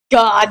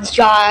God,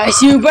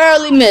 guys, you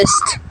barely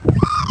missed.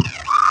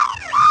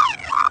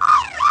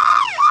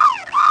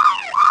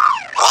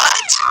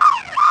 What?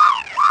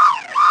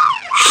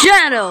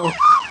 Shadow!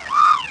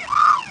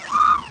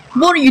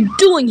 What are you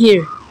doing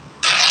here? It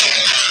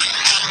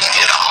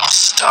all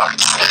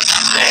starts with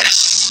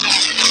this.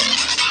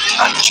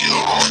 A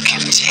jewel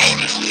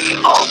containing the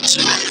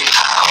ultimate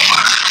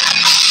power.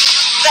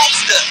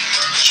 That's the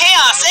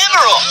Chaos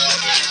Emerald!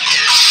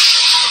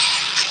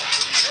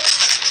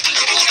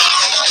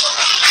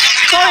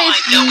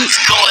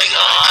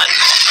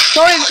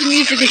 Sorry if the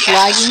music is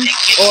lagging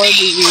or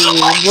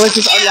the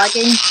voices are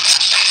lagging.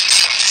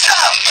 So,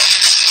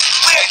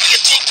 where do you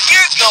think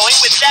you're going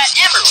with that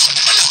emerald?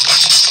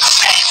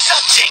 Say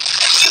something,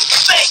 you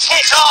fake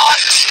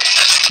hedgehog!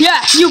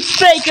 Yeah, you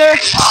faker!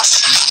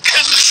 Lost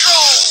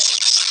control!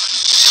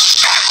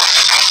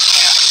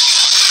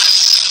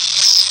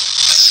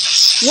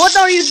 What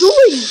are you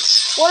doing?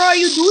 What are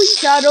you doing,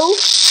 Shadow?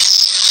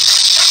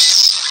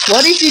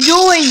 What is he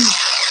doing?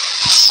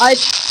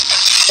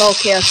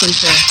 Okay, I can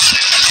tell.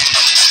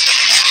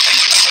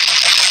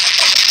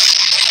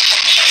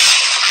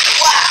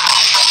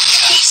 Wow,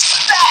 he's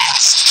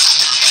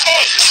fast!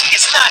 Hey,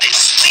 it's not his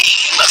speed.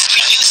 He must be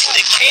using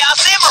the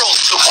Chaos Emerald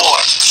to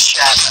warp.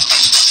 Shadow,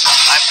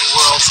 I'm the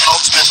world's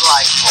ultimate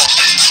life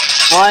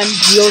form. I'm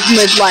the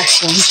ultimate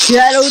life form.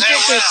 Shadow the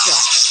Picture.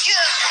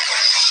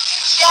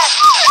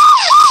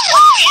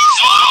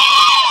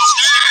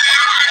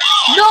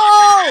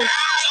 No!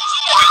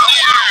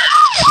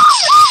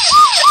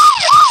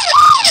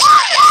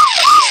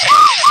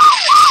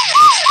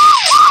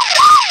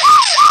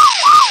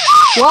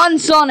 Run,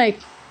 Sonic!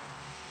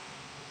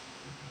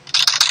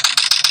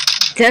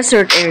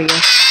 Desert area.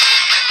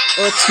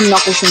 Oh, it's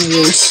Knuckles and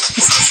Rose.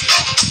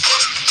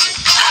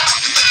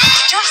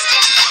 Just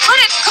let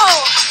it go.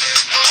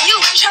 You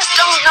just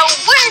don't know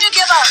where to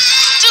give up,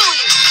 do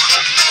you?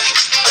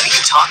 What are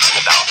you talking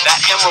about? That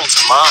emerald's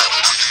mine.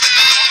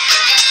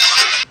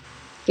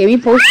 Can we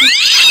post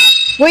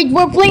it? Wait,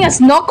 we're playing as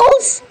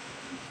Knuckles?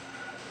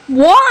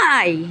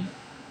 Why?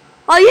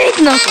 I hate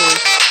Knuckles.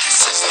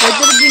 I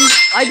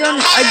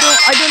don't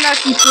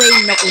actually play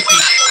Knuckles.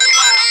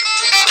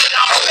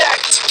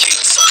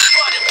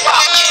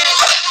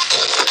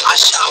 I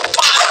shall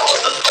find all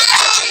the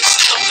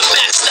pieces of the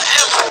Master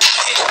Emerald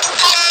Pit.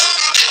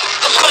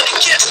 I'm gonna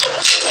get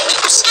those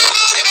fools.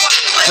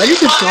 What is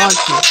a dog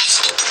here?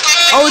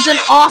 Oh, it's an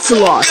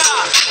ocelot.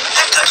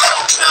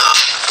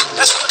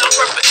 That's what I'm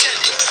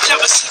representing.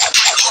 Never seen a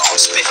claw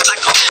spit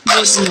like a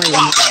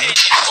rocket.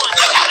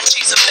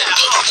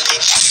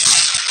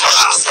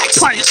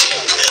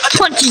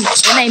 Punching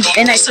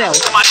and I fell.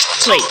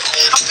 Wait.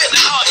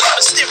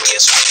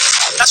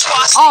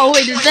 Oh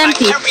wait, it's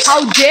empty.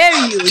 How dare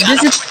you?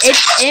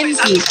 It's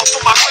empty.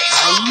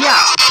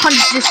 Yeah,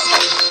 punch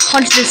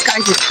this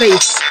guy's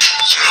face.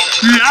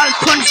 I'll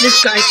punch this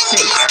guy's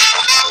face.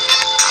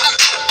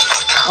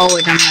 Oh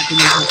wait, I'm not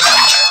gonna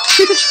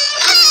do that.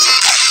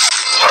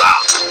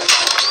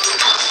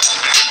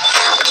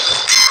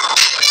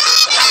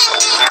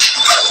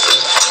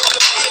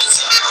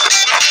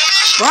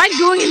 What am I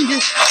doing in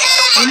this?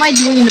 What am I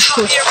doing in the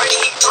push?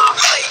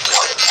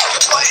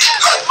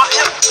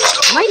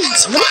 What is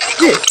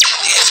this?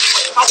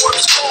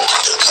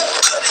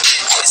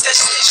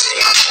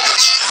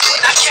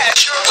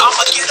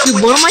 Dude,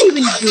 what am I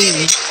even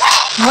doing?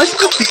 Am I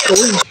supposed to go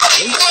in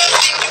space?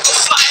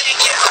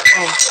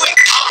 Oh.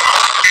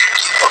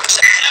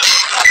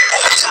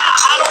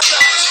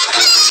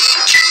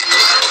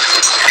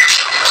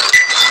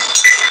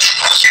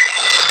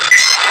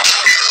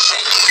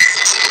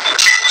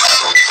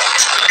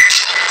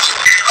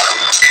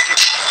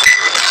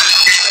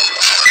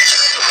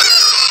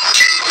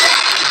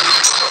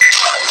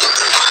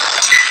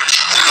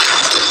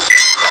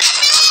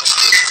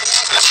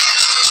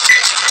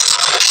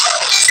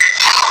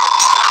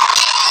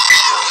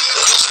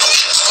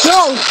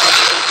 No!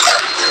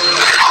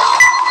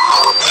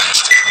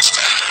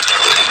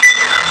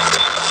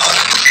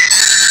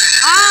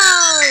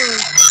 Ow!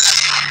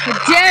 How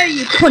dare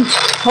you punch!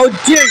 How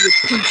dare you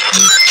punch me!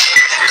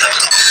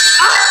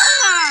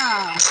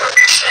 Ah!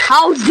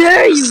 How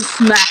dare you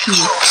smack me!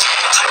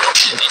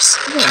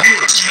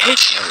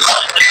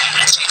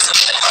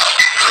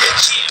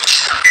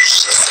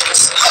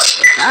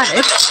 Got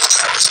it. I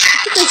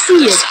think I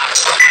see it.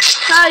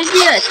 I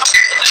see it.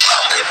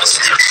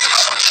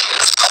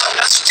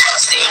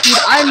 Dude,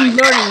 I'm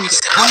learning to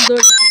do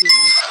this.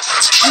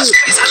 Dude.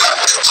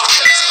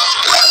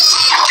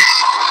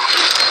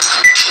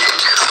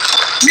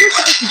 You're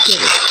supposed to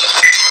get it.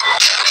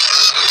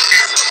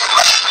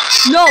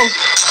 No!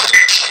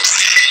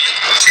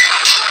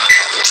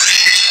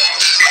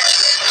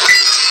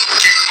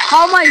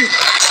 How am I?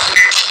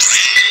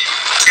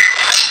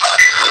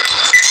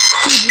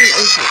 Dude, you're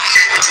okay.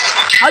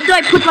 How do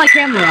I put my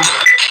camera?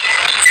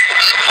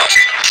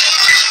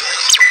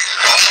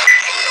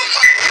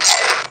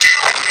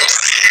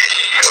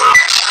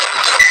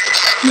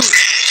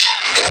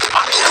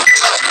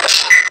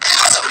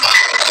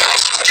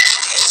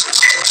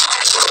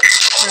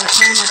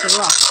 Climb like a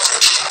rock.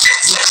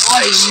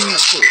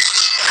 Okay.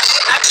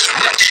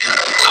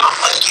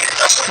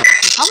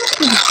 How much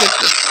did you get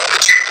this?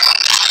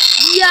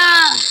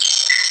 Yeah!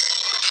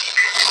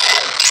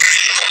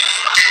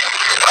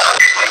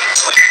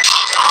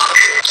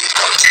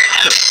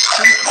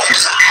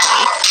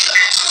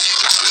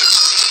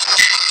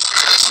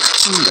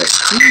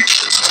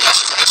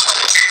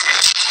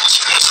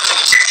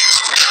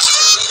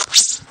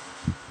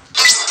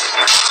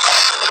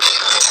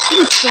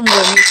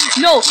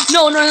 No,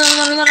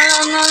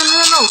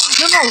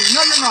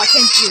 I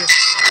can't do it.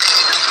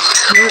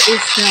 Where is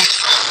that?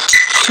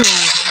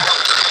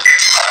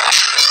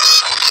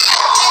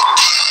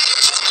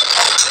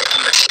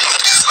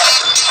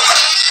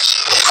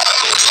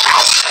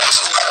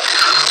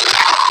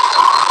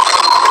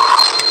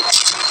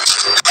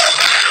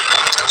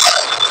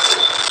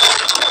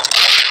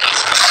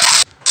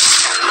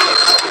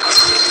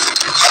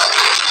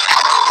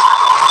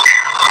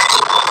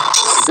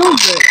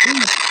 Silver.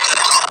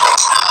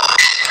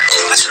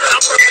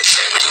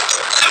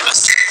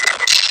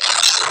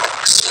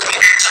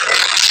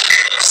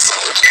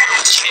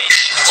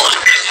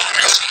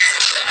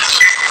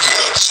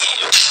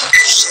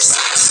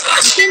 I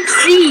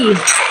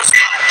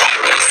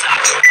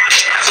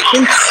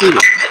can see.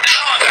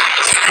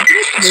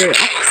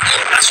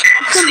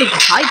 Something's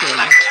hiding.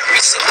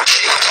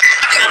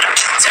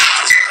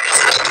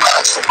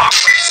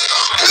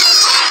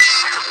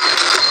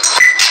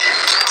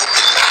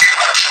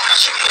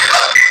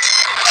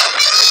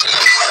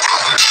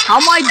 How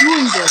am I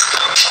doing this?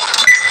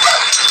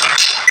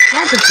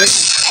 That's a bit.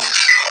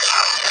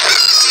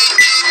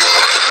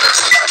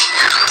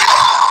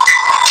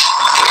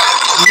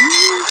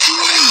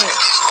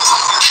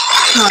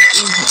 Not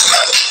in here.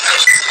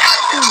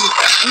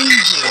 In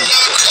here.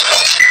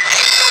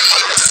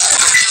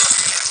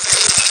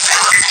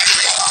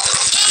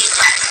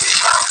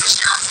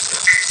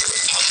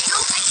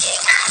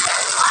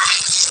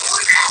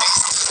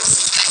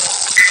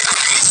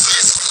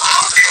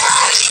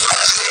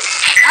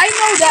 I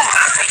know that.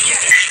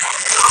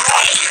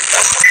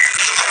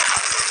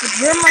 But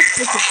where am I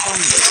supposed to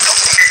find it?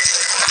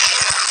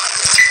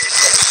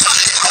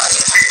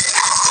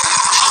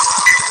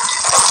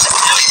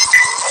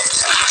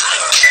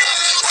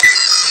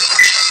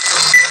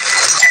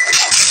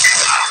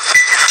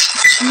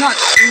 Not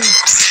in.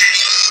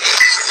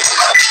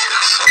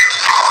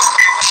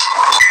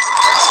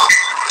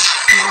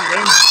 Not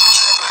in.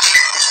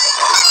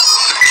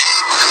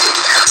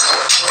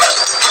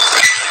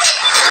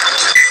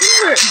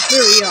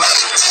 Hurry up.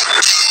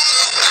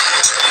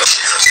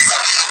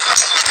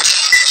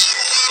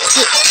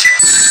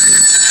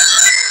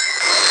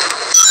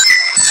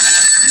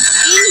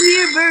 In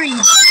here, very.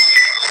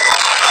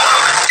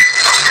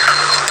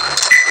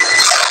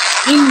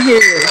 In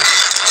here.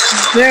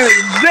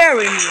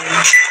 Very near.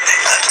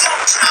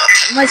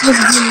 What am I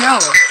supposed to do now?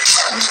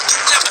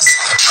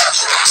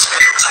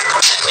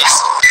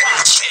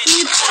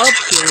 Keep up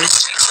here.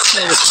 So,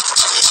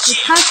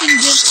 we're passing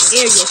this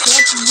area, so I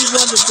have to move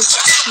on to this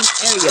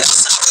area.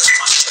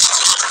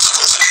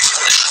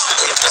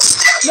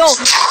 No!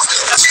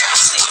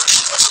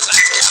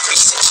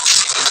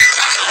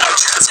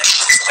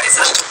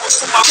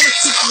 I'm gonna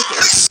keep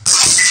looking.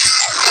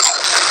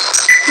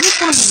 This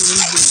one is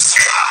easy.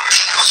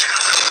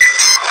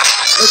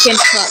 I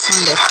can't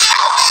find it.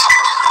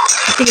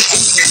 I think it's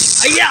in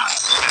here. Yeah!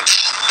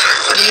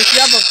 There's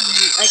a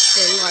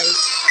extra light.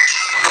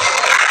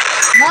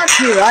 Not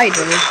here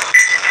either.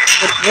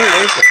 But where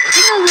is it? I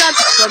think I'll have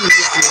to study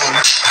this one.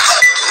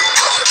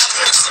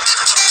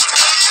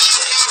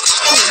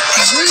 Oh,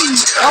 it's way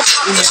up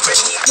in it.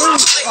 Way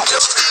up.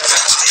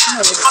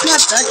 No, it's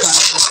not that kind of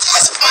thing.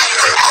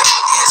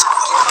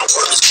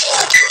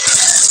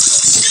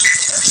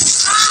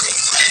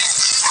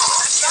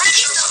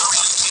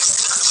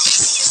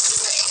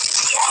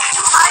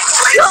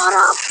 Shut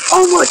up!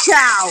 Almost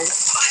out!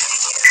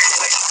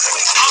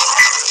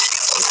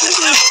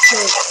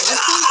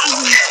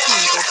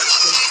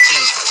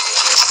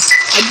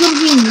 I don't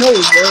even know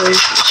where is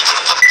it.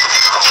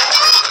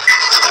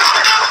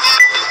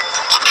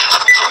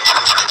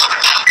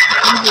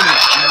 I don't even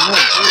know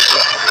where is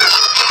it.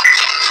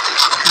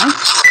 Huh?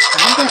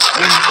 Found it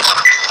in here.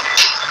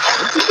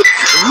 I think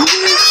it's in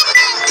here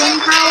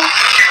somehow.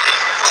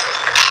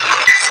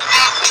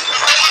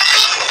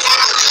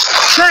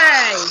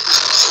 Hey!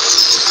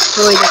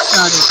 Oh wait, that's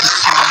not it.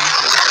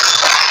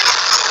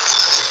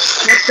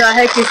 What the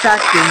heck is that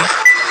thing?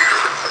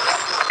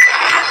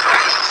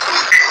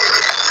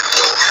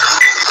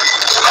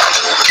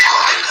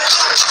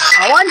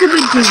 I want to be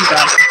doing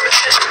that.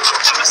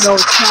 No,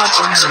 it's not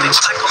in here.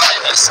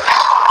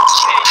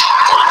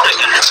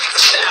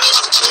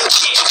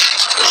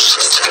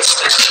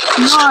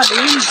 Not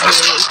in here.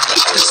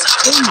 It's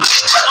in here.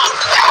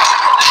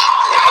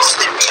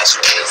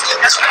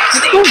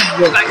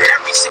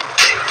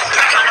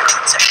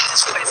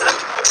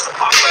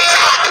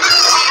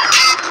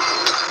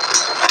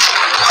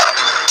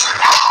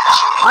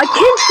 I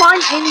can't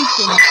find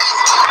anything.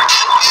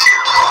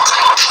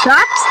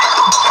 That's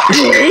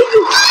big.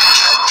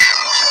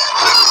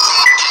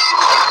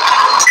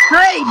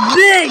 Hey! Hey,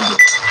 Big!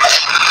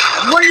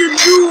 What are you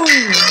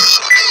doing?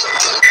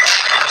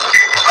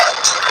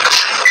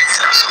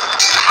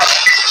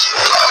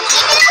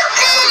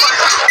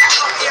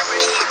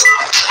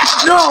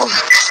 No!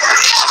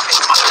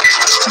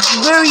 It's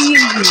very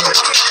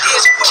easy.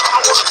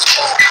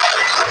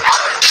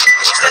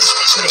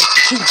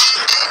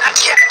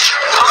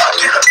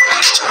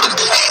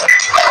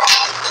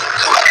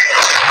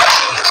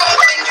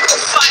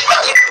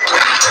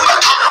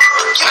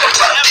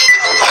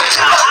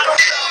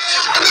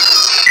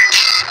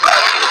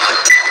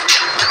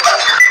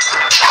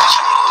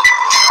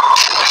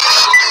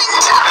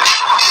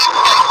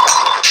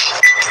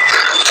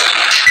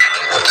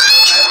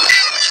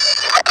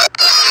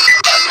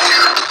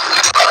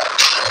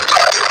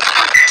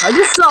 I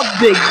just saw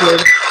Big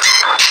Bird.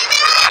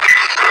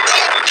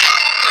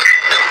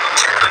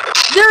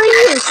 There he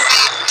is!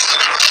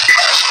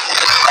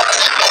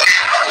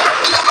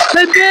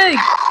 Hey, Big!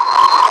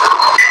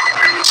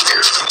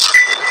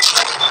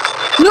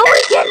 No,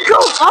 he can't go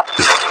up!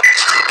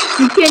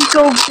 He can't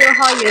go the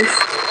highest.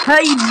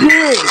 Hey,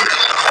 Big!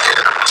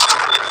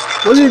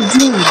 What are you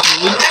doing,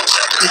 dude?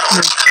 It's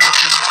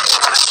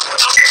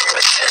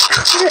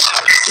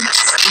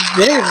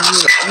very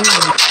weird.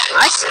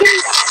 I can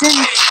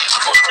sense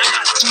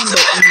Panda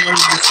in one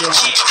of these walls.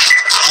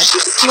 I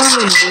think it's one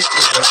of this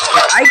one.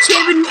 I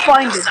can't even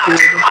find it, dude.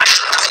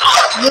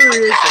 Where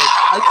is it?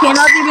 I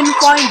cannot even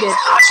find it.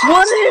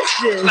 What is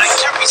this?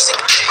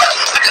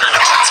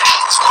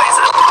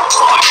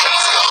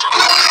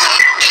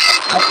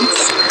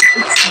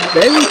 It's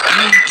very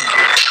easy.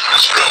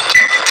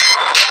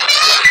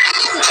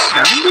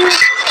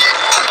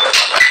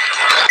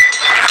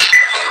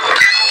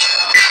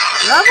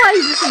 That's why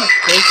he's just in a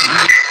station.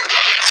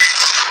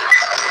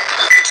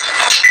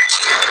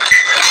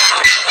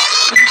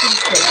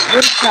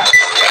 What is that?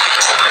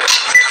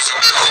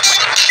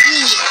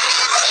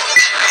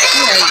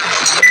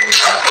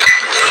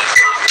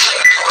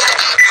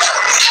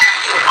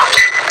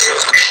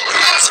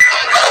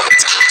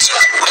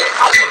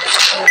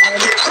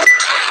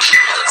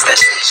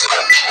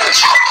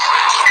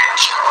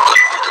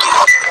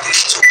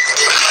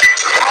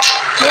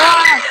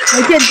 I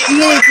can't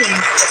see anything.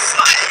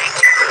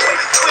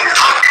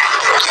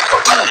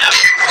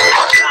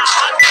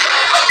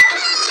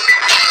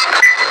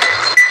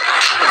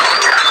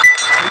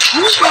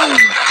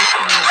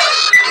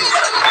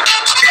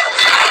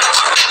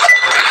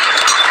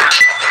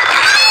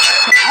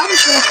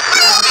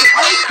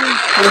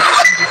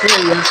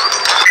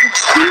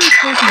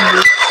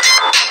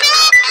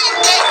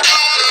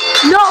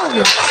 No!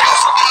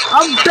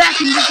 I'm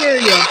back in this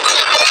area.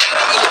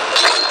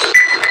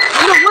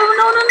 No,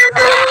 no.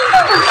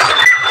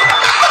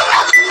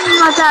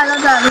 Not that.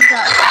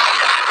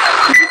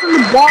 This is on the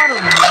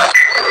bottom.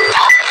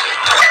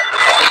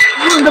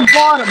 This is on the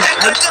bottom, I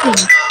think.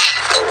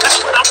 That's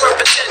what I'm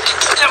representing.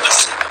 Never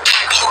seen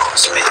a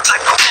spit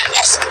like a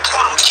menace.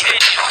 Wild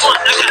candy fun,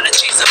 I gotta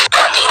chase a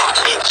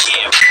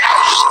yeah,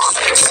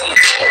 sexy.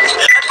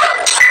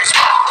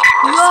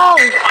 No!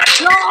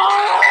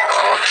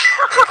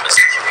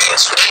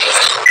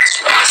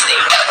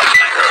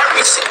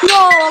 No,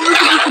 I'm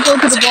supposed to go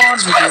to the bottom,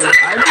 dude.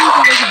 I think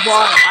to go to the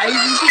bottom.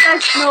 You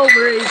guys know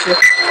where is it.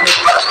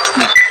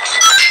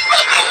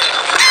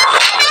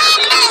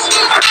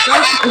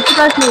 If you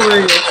guys know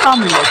where it is,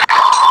 comment it.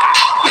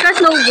 If you guys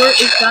know where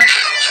it's at,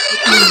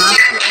 it's in the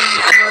master on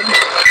the card.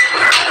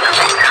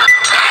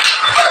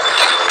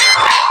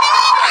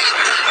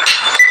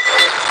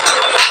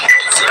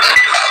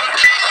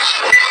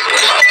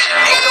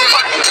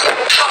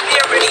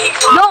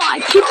 No, I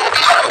keep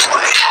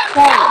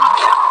falling.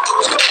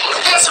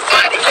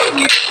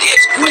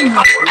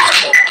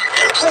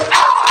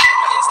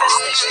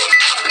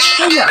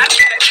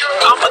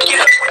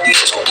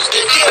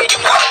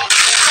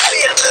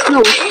 No,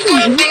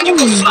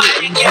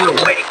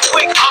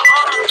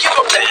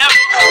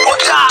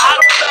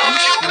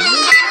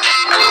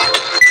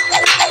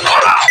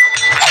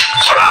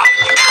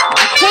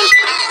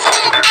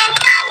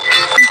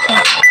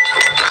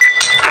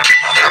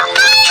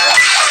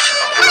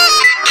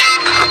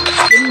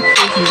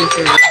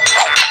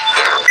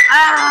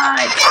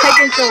 it's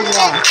taking so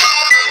long.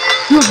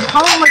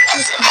 How much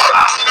is this?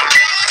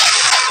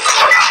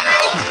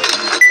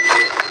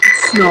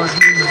 It's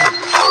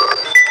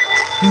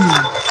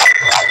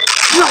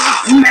not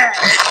mad.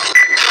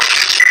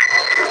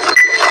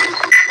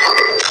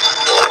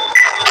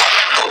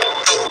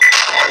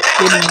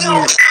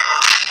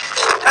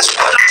 That's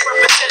what I'm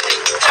representing.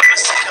 Never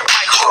seen a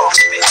white horse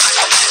spit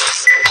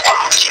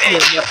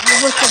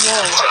What's the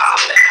wall?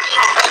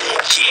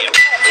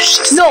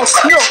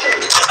 No.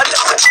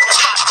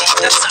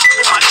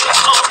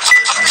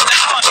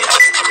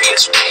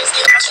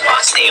 That's why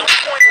I stay on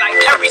point like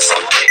every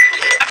single day.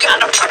 I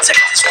gotta protect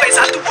this place. I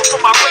do it for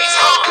my race.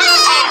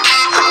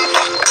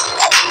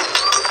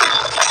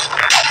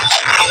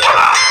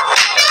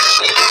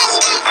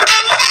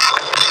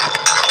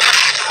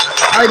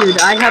 Oh,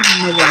 dude, I have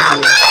no idea.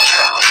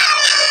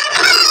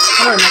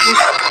 Hello,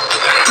 Knuckles.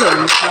 Hello,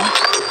 Knuckles.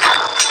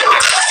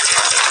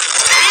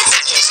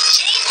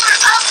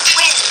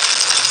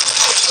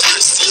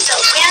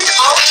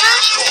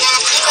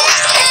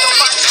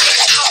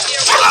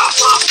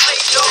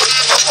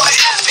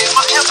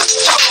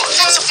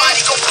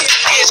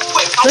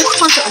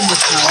 where's the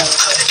Umbasara?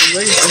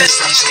 Where is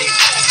Umbasara?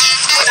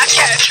 When I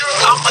catch her,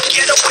 I'ma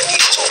get her with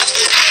these tools.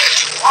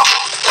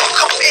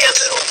 Come here,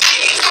 little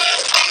pig.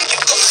 You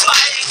can fly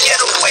and get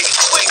away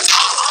quick.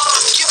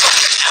 Give up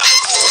the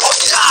apple or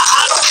die.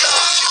 I don't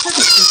know.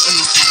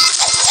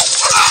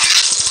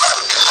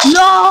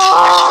 No!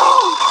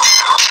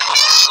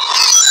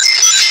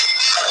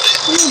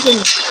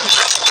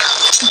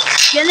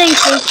 Getting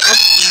things up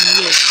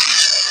here.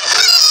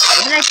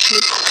 What did I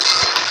click?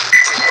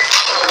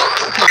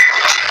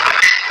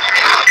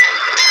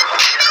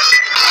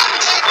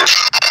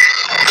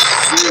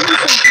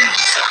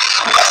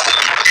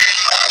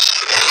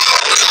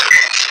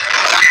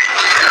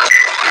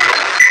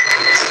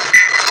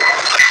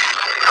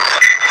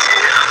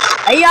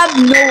 I have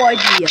no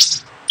idea.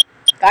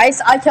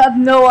 Guys, I have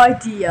no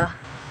idea.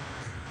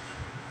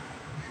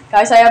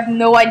 Guys, I have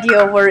no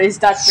idea where is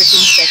that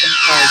freaking second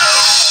part.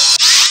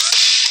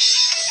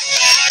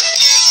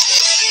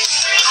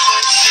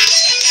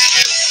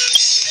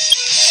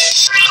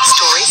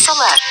 Story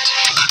select.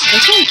 I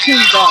think too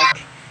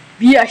dark.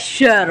 Be a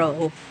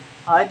shadow.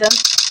 I don't.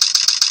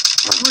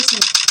 There's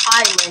an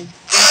island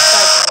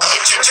inside the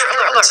Intruder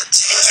alert.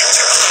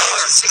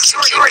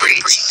 Security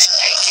breach.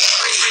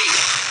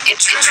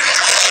 Intruder your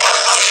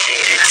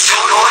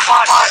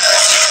body.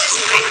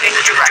 Moving in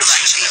the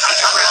direction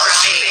around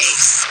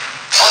base.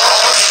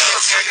 All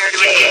prepare to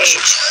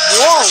engage.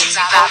 Whoa!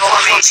 Battle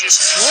formation.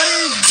 What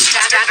is this?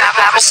 Standard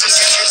battle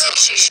procedures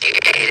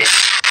initiated.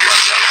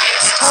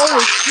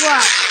 Holy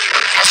crap!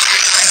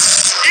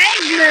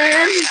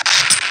 Eggman!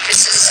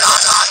 This is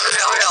not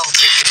real.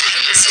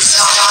 This is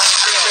not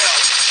real.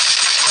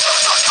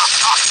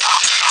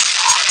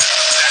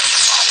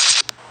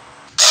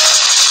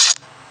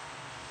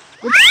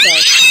 What's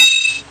that?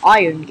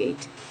 Iron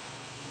Gate.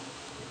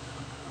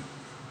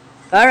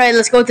 Alright,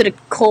 let's go to the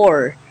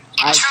core.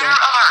 Intruder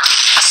alert.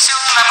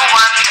 Assume level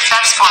 1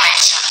 defense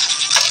formation.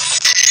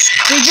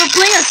 Wait, you're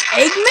playing as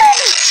Eggman?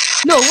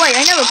 No, wait,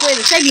 I never played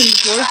as Eggman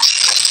before.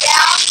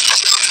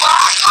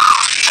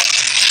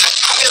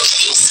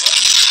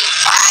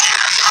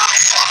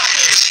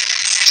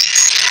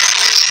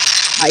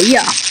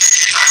 Yeah.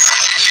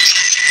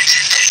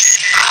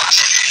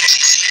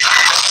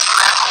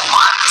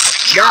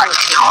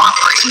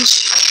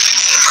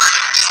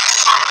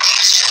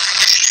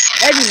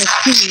 Eggman is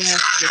killing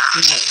us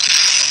tonight.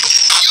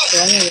 So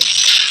anyway.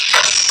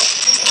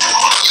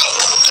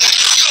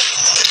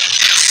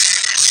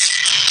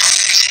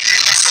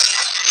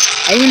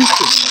 I didn't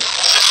see.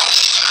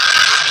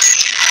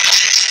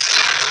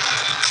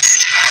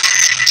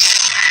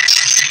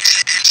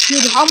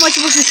 Dude, how much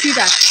was to shoot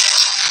at?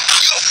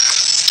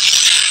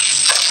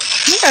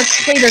 I think I've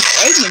played as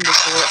Eggman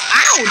before.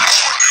 Ouch!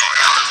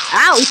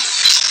 Ouch!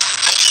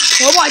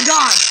 Oh my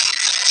god!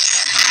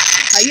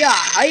 Hiya!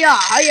 Hiya!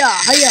 Hiya!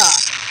 Hiya!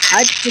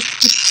 I just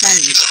keep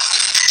spamming it.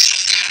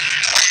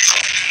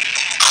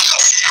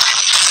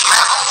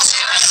 Level 2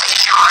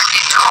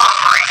 security door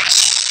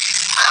breach.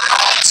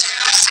 Level 2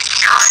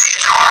 security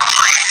door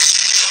breach.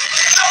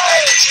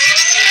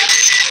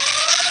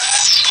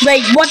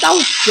 Wait, what? That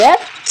was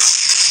death?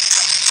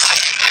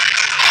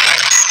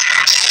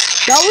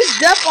 That was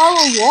death all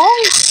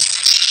along?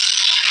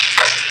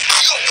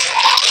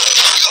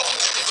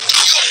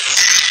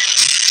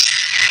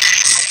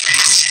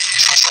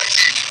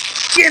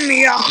 Give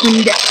me a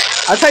hundred.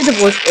 I'll try to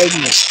voice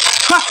Eggman.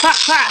 Ha ha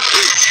ha!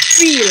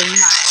 Feel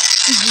nice.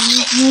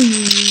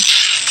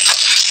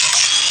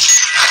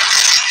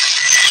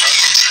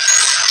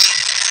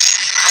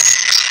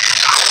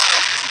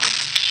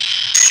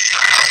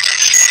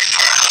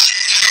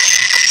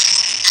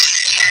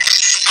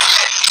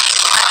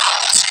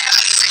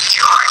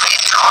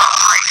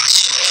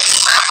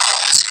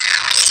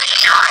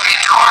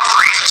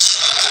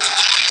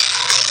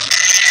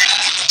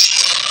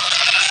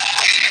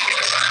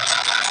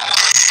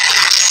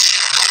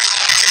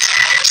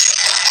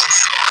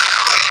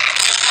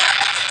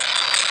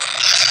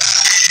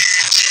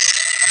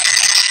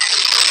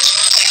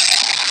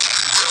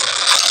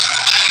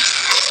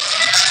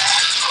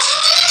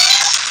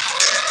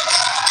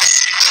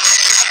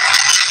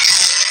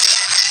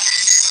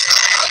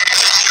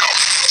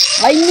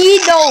 I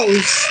need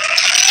those.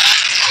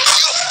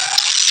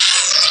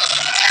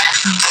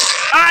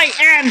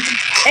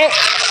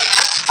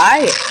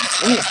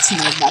 It's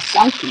not that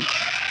funky.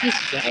 This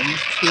game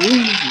is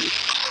crazy.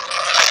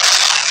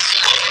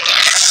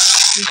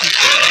 This is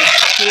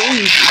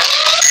crazy.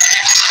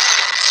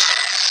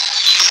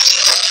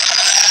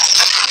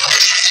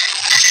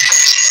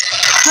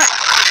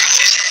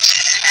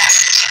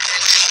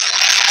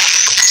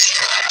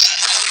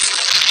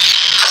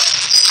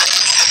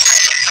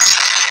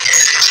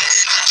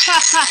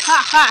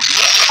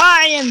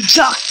 I am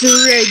Dr.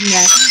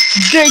 Eggman,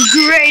 the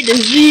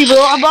greatest evil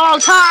of all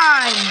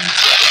time!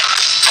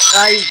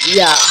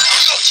 Yeah.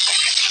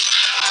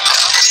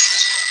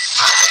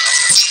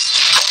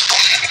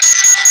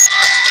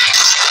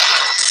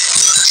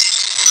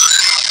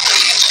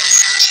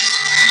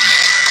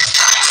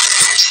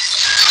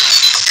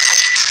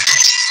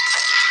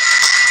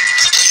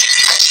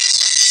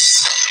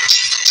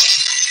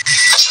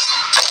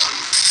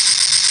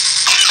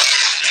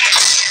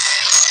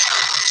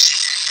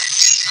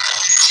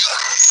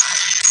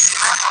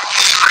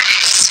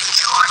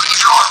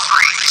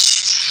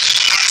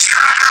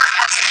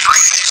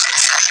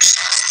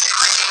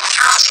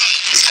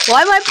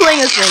 Why am I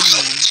playing as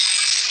Eggman?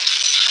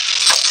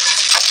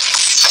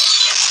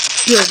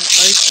 Dude, are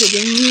you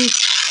kidding me?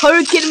 Are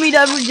you kidding me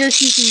that we're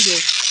just using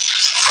this?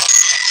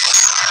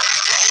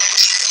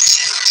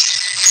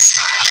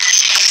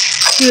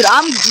 Dude,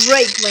 I'm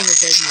great playing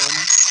as Eggman.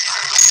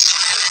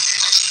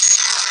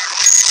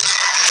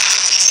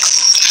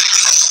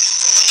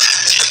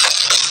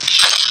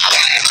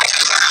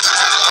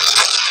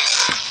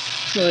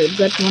 So I've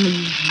got one of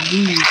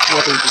these,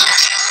 what is it?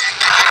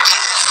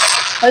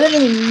 I don't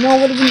even know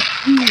what even is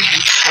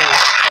this for.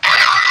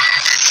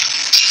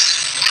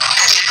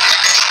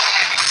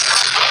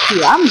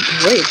 Dude, I'm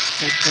great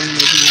at playing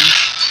Eggman.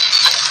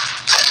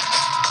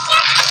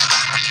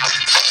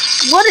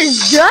 What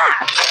is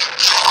that?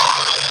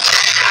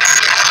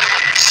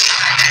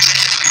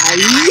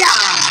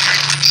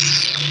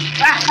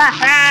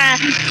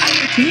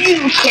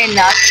 You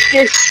cannot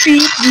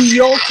defeat the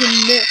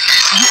ultimate.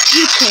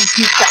 You can't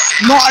beat the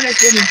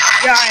smartest and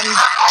giant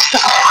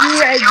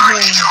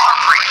Eggman,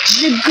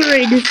 the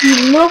greatest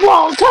evil of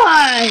all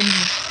time.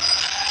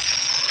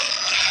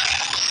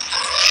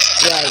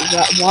 Right,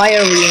 why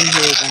are we in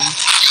here then?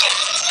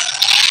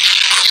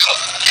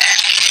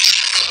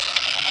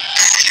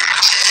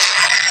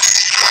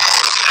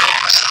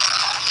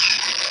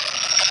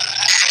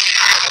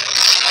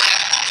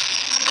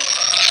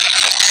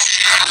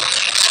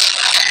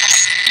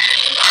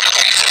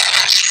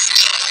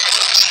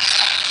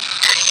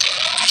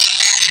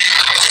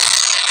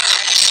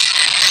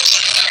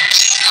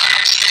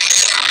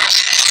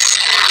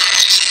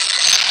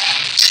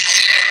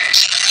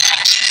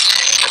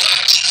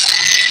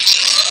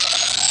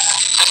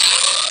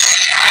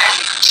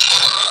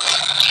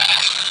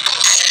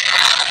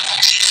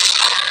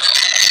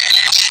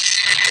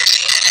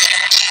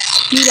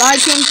 Dude, I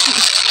can see.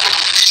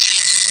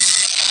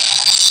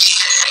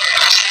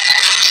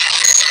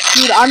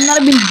 Dude, I'm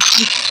not even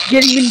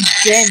getting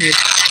damaged.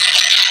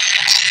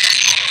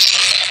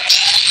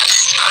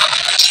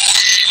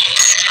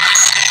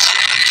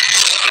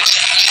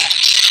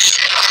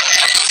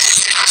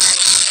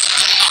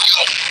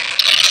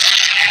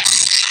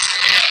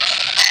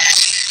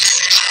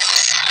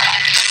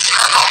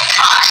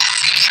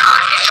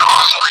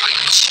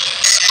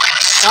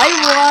 Why are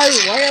we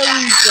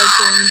like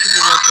going into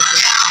the replica?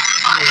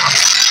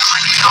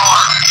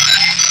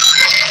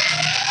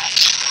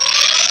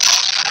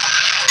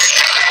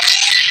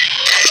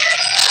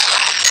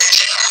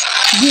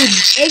 Dude,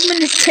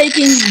 Eggman is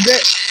taking the...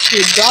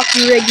 Dude, Dr.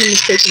 Eggman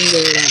is taking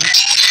the land.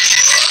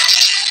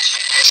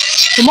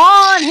 Come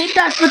on, hit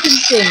that freaking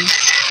thing.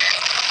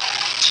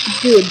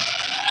 Dude.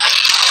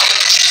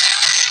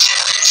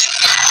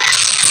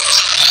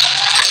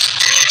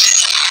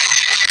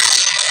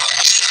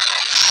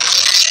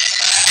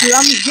 Dude,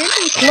 I'm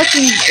getting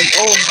collecting...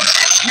 Oh,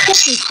 I'm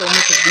collecting so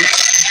much of these.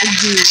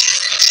 Dude,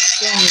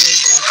 don't worry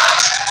about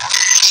that.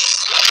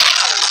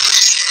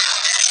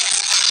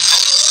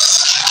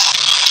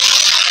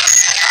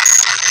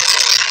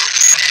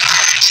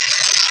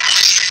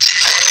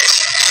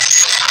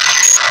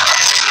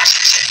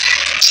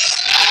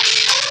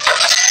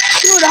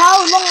 Dude, how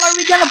long are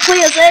we gonna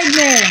play as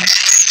Eggman?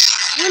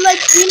 We're like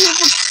been here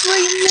for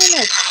 3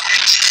 minutes.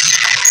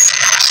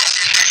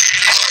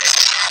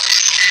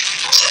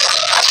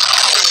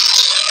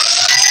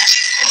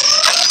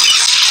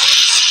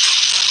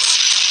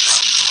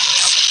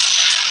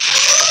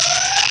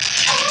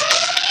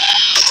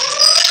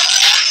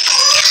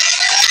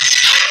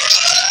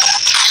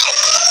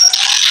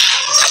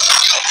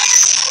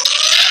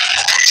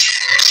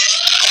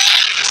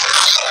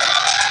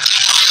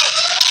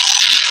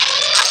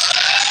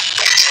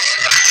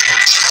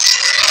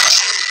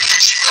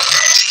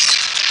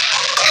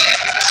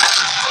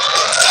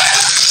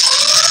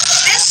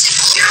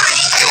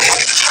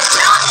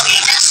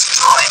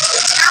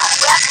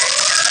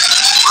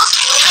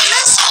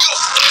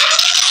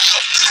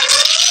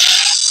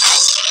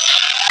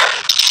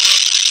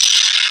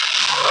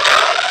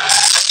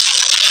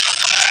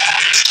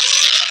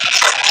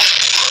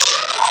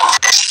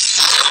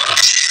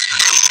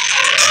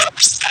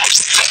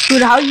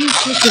 Dude, how do you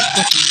click this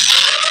button?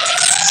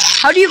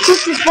 How do you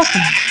click this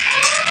button?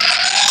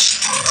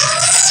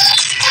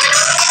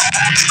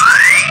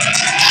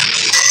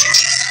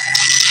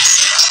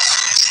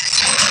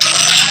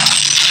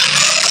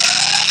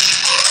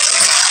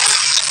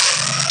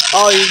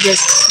 Oh, you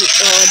just did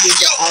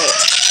the out.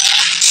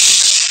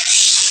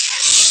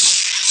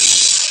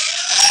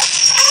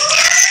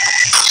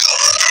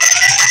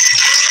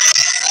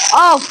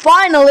 Oh,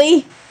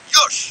 finally!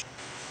 Yosh.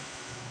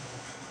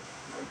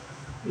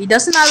 He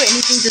doesn't have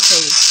anything to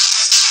say.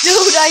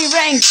 Dude, I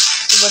ranked!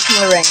 What's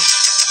my rank?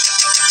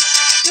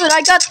 Dude,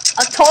 I got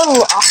a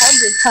total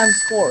 100 times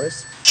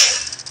scores.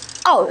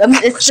 Oh,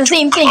 it's the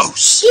same thing.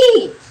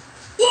 E!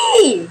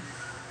 E!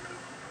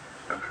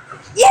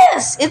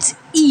 Yes! It's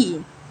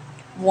E!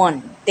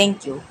 1.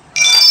 Thank you.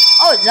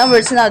 Oh, the number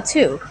is now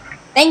 2.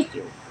 Thank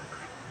you.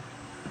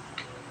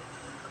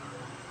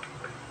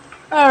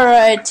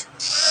 Alright.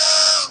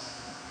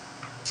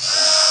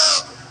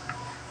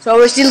 So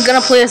we're still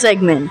gonna play a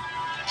segment.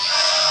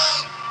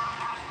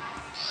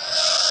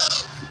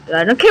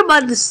 I don't care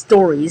about the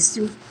stories.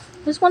 I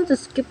just want to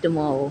skip them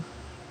all.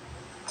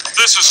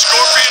 This is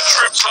Scorpion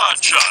Troops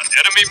Hotshot.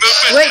 Enemy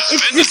movement. Wait,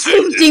 it's the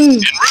same thing.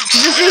 It's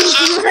the same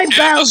thing when I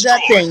battled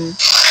that thing.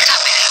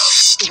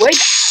 Wait,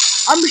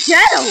 I'm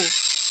Shadow.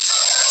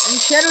 I'm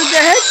Shadow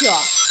the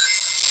Hedgehog.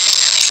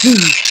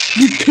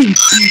 You can't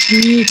beat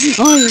me.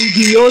 I am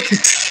the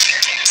ultimate.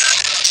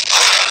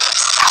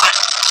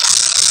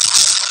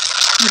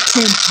 You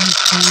can't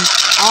beat me.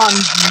 I'm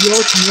the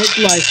ultimate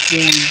life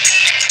form.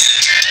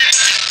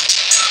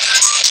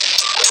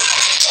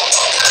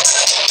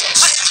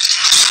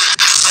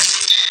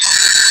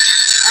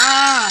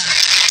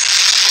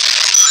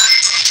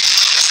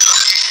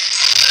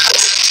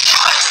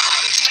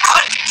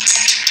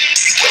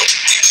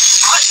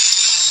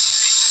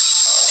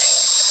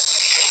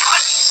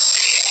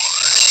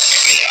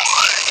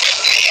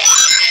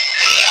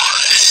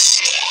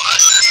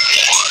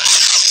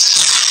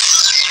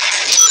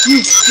 You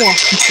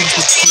fucking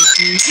think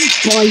me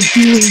by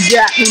doing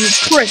that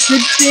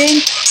impressive thing?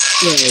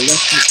 Yeah,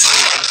 let's not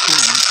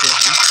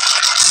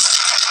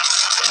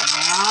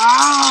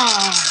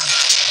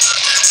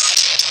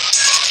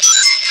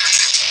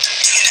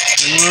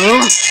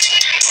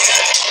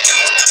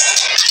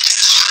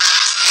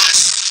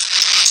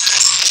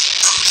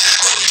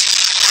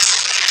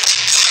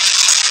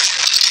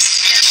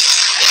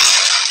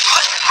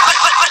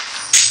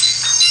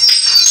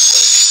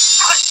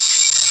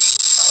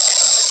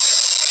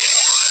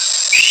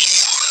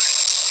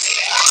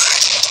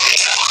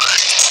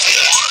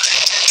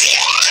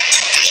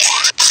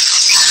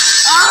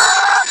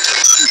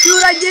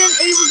Dude, I didn't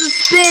able to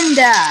spin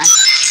dash.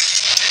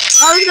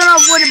 I was gonna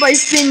avoid it by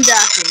spin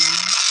dashing.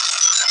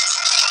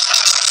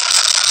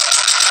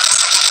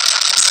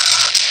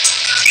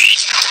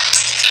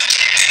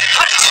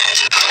 What is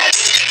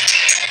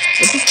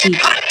he?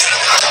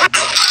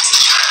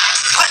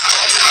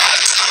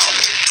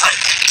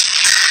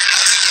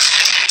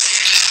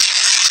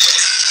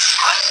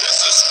 This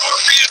is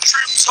Scorpion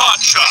Troops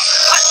Hotshot.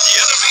 The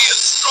enemy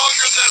is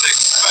stronger than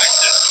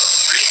expected.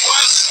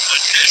 Request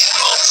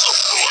additional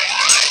support.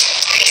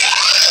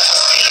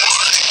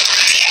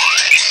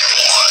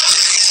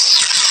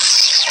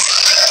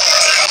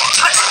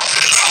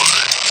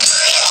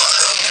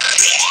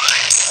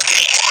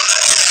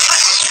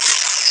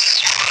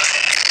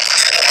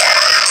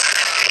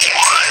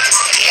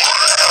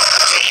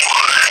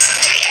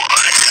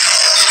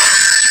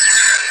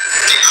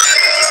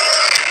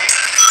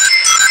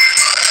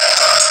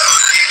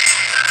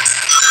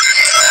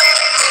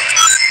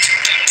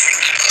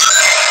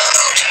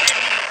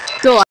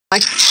 Go on.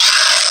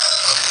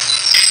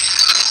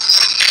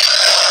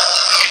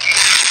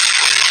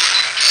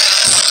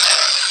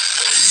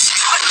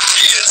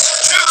 He is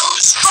too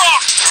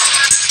strong.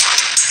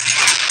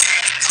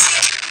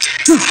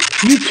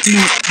 You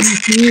cannot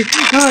beat me.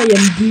 I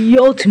am the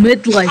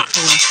ultimate life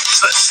form.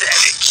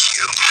 Pathetic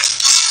human.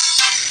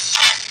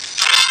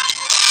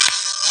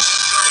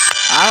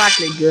 I'm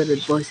actually good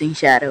at voicing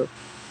Shadow.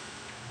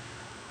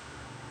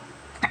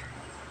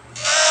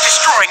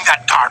 Destroying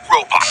that guard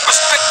robot was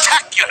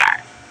spectacular.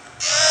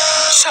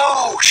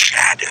 So,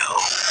 Shadow,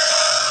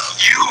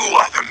 you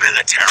are the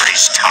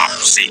military's top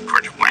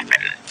secret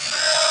weapon.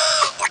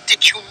 But what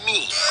did you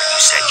mean when you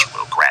said you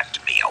will grant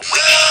me a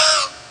wish?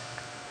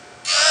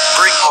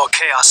 Bring more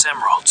Chaos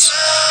Emeralds.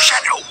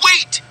 Shadow,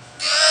 wait!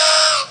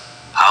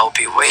 I'll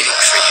be waiting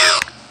for you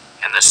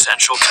in the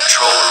central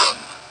control room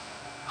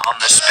on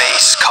the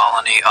Space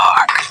Colony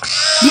Ark.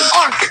 The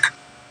Ark!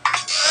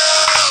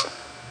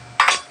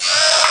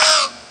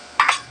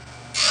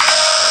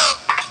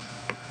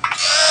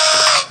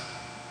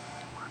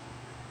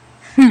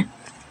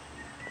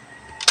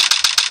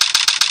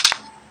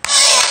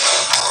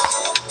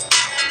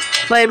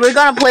 Wait, we're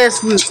gonna play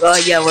as Root. Oh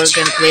yeah, we're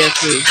gonna play as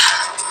Root.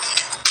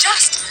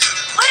 Just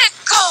let it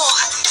go.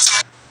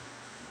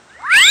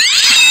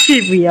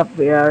 We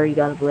already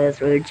gonna play as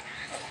Root.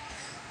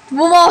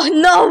 Oh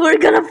no, we're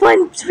gonna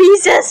find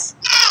pieces!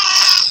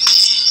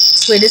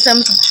 Wait, this time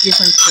it's a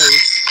different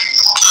place.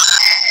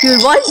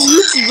 Dude, why is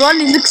Root's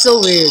running look so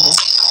weird?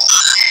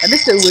 That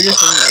is the weirdest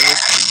thing I've ever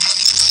seen.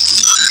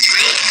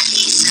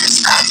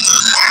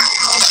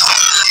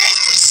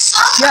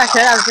 Yeah,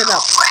 shut up, shut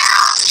up.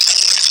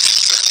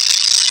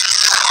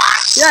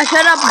 Yeah,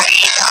 shut up.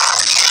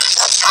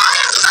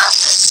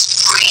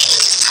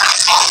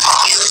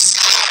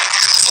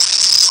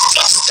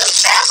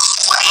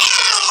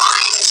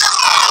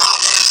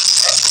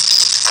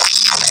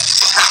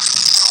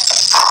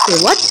 Okay,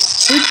 what?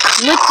 We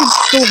collected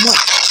so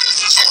much.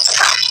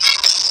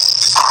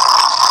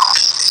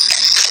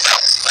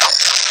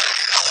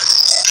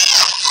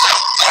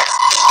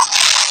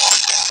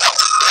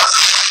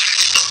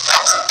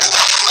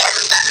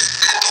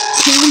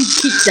 Can we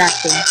kick that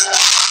thing?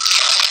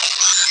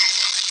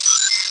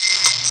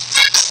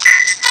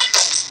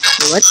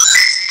 What?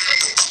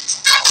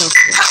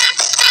 Okay.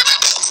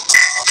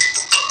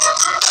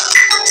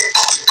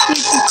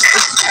 It's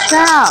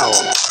Chow.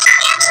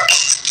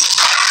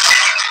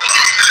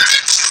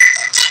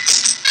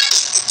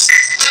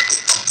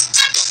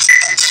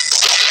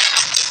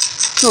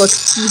 No,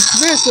 it's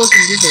very close in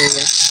this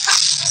area.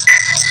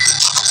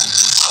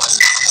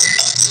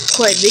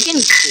 Wait, they can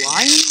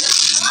climb?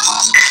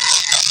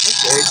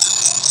 That's weird.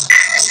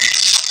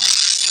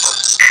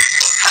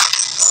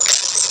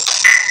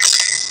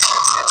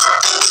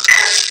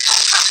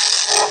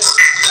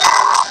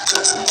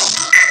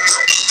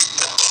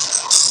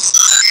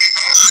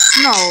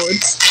 No,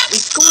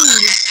 it's going in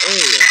this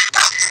area.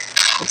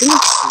 I think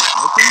it's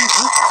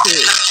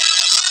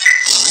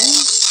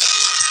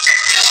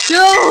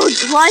Dude,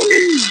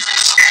 climbing!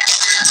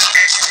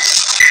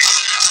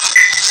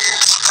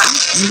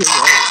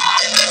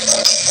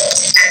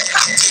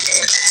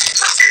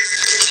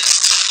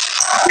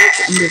 What's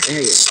in this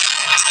area?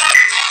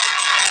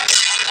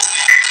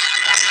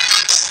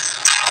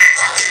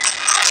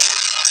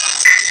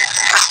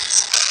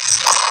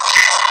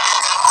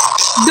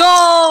 Go!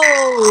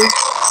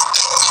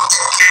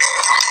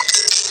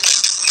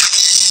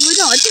 Wait,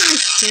 no, I think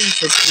this thing's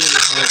really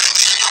hard.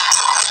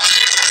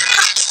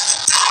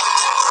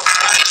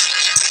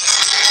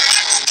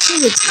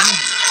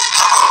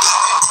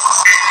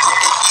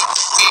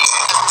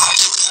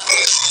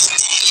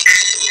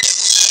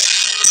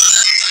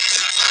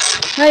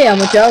 Hey,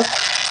 amateur.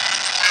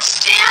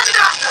 Stand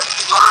on the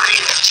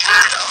blind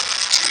channel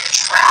to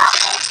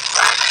travel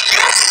from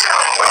this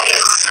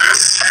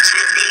oasis to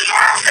the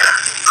other.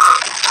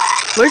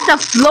 Where's the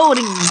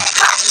floating?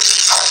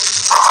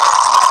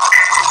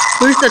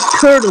 Where's the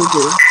turtle,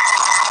 dude?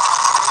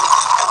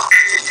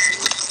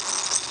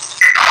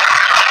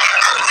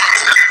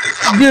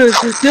 Dude,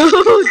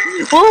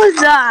 what was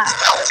that?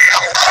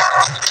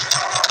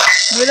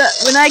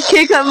 When I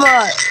kick him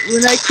up,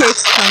 let's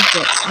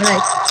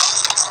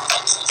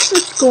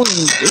go in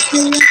this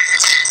area.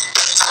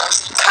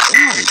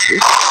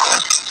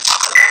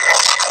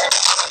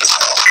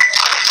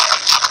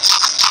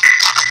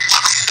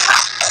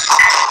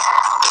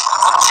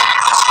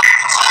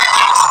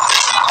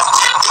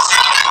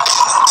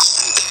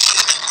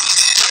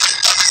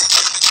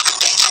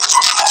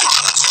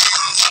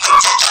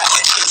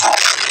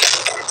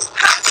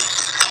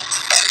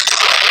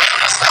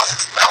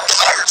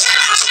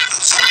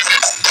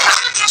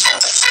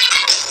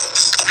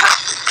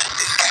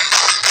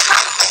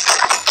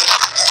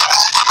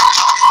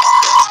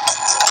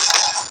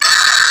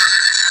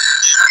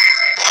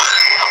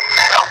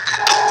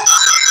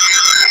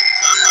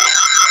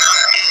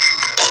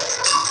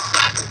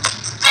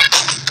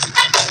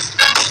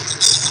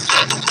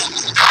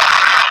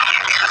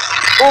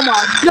 Oh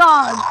my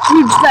god,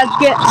 he's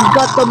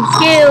got some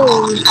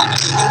skills.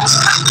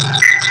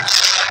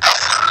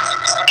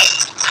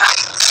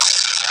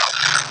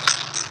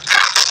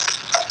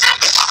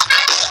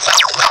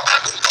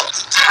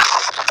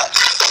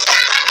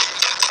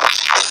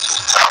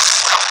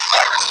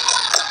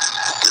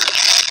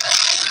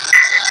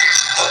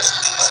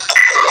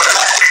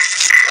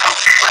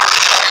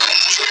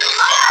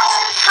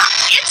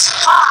 It's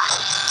hot.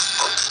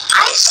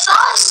 I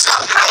saw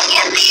something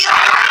in the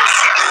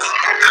oasis.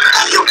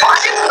 You want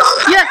to go?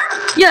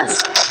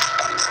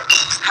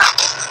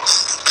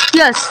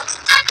 Yes.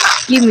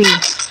 Give me.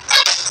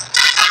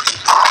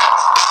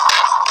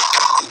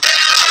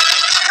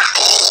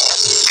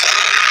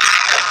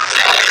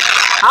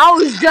 How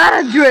is that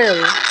a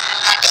drill?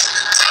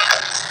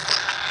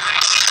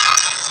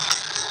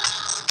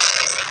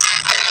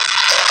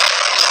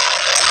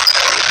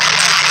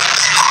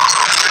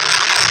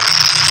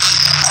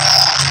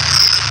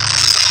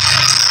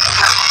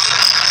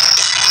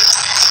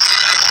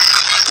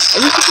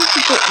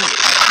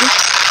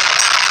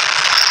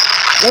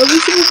 Are we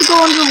supposed to go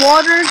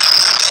underwater?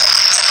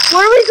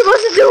 What are we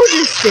supposed to do with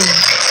this thing?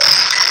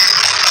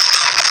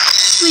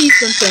 Please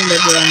don't tell me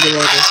that we're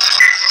underwater.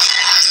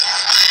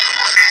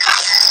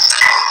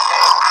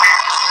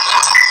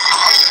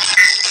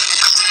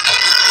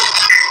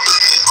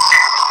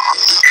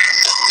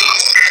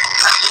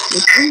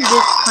 It's in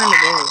this kind of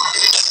area.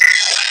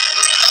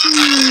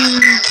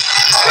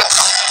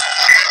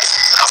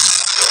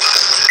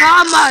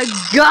 Oh my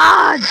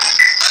god!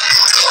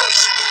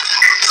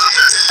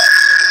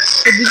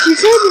 What did you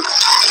say?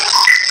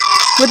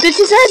 What did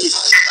you say?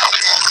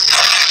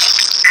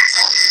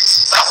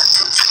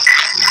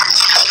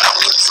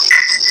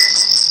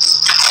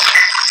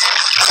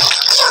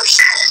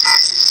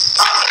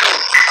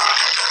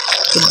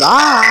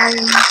 Goodbye.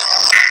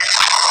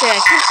 Okay,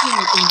 I can't see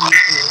anything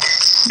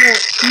here.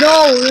 No,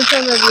 you're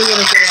telling me we're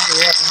gonna go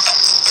underwater.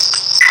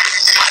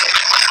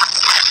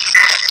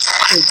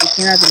 Wait, you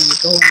cannot even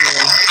go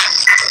underwater.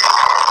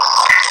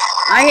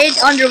 I hate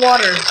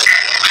underwater.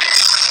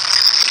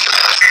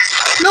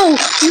 No,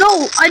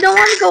 I don't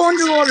want to go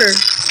underwater.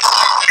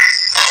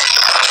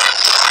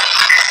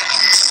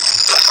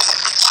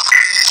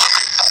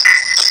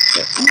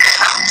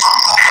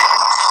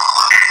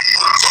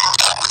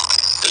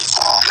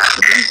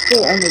 Go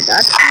only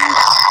that time.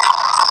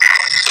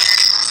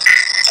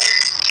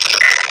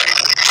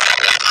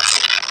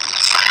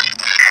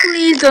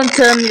 Please don't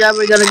tell me that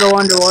we're gonna go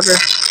underwater.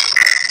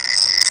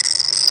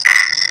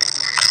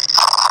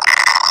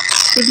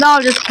 Because now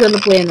I'm just gonna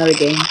play another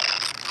game.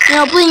 You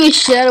know, playing a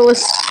shadow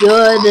was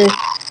good.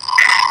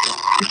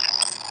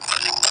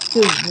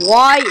 Dude,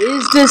 why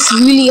is this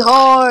really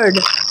hard?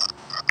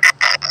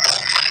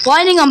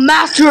 Finding a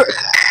master,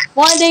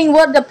 finding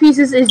what the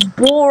pieces is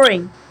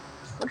boring.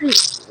 What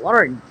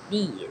are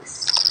these?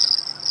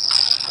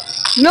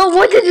 No,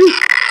 what did you?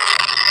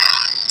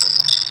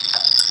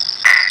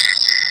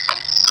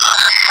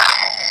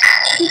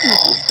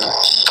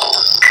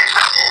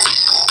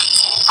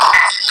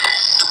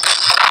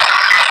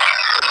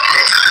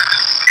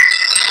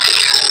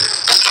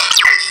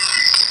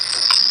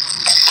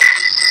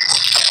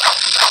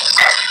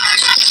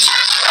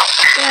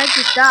 What the heck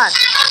is that?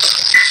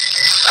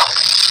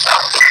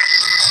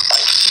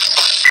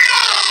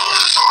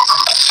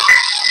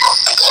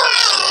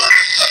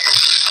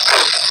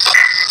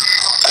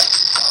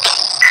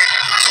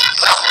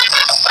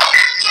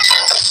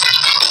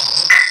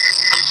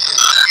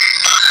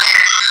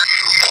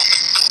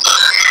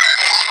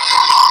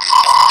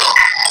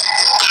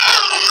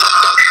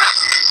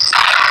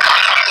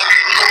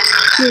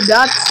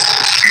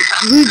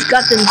 Dude, we've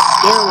got them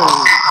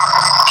scaling.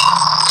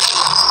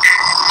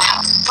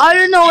 I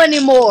don't know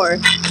anymore.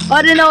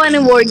 I don't know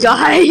anymore,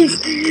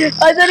 guys.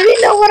 I don't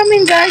even know what I'm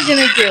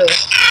gonna do.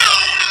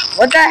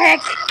 What the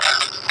heck?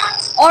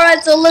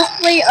 Alright, so let's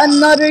play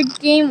another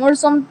game or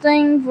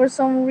something. For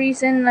some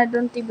reason, I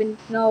don't even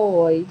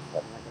know.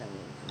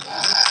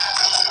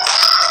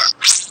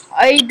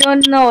 I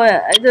don't know.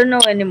 I don't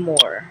know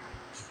anymore.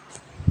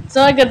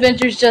 Sonic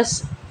Adventure's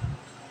just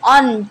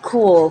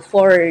uncool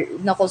for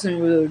Knuckles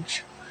and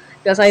Rouge,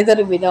 because I don't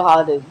even know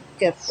how to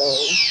get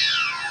those.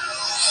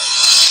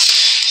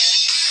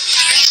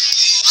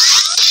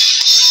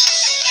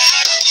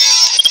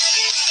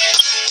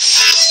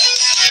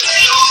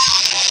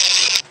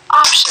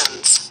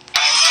 Options.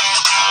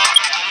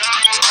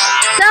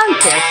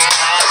 Sound test.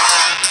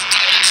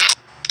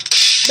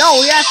 No,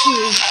 we have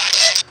to.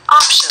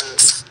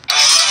 Options.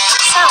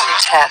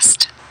 Sound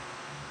test.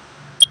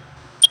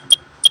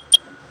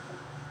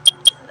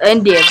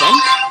 In the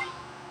event.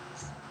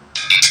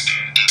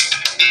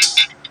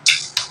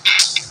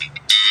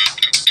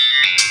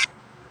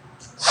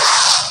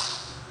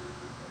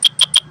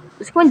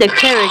 Let's find the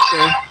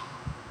character.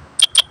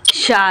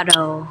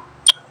 Shadow.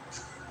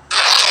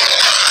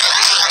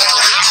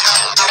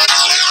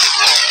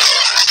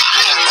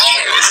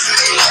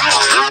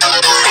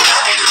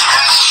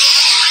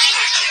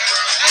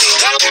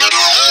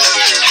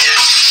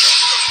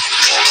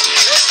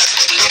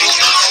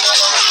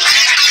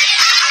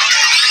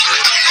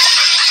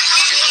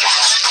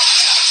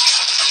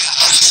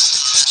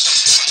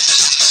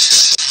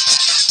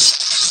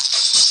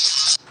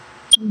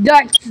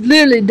 That's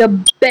literally the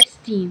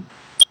best team.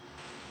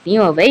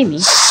 Team of Amy.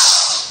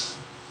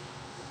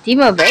 Team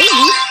of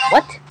Amy?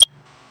 What?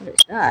 What is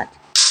that?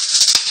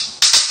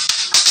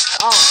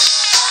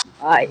 Oh,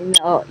 I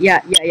know.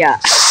 Yeah.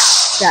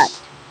 That.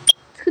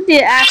 To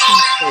the action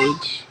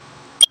stage.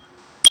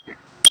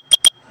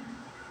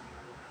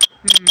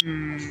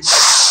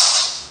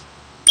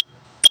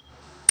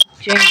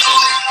 Jingle.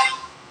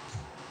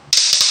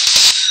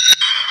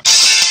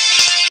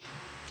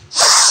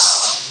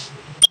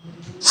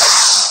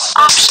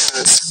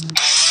 Options.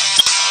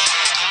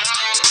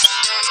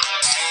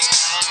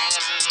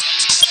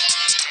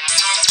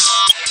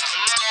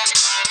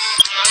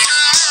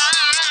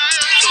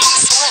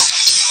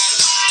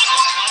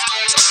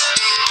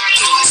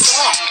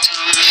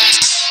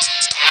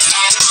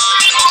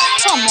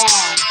 Come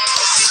on.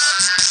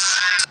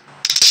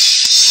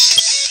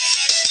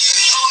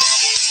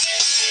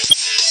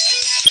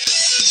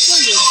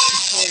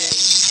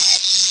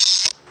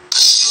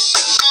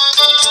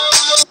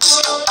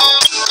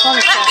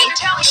 Let me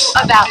tell you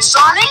about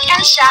Sonic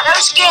and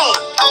Shadow's game.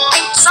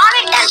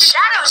 Sonic and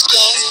Shadow's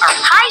games are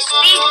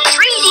high-speed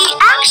 3D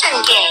action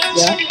games.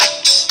 Yeah.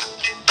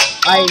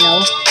 I know.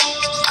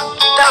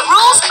 The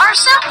rules are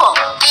simple.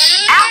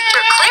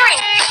 After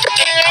clearing,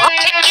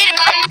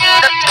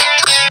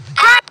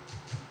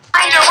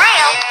 find a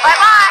rail.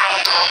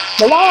 Bye-bye.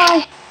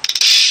 Bye-bye.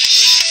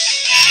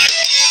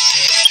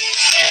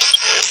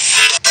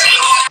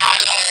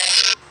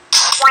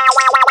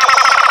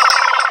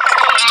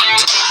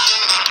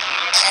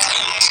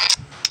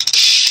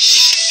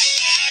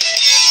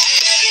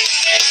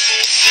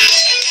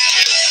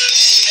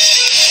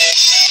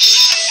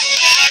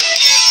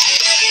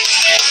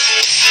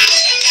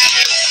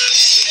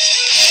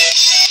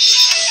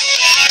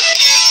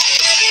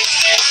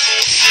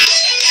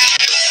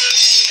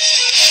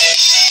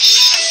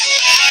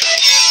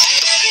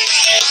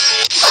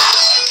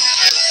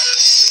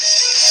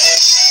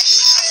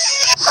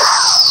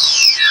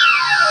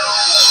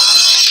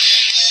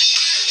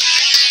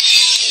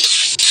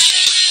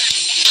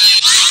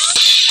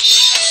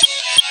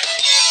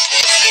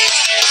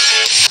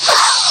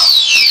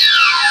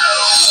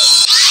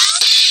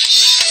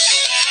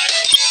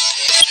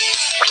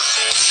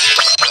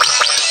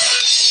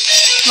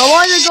 I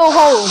want to go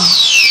home.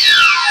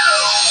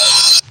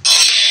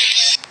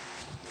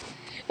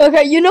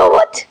 Okay, you know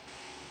what?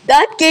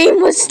 That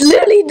game was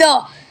literally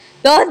the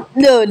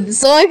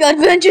Sonic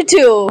Adventure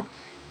 2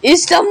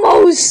 is the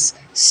most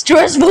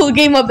stressful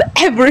game I've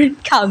ever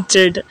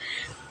encountered.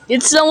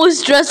 It's the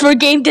most stressful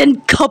game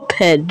than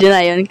Cuphead that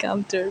I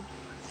encountered.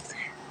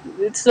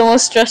 It's the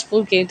most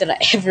stressful game that I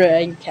ever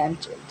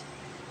encountered.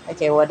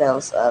 Okay, what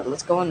else?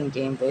 Let's go on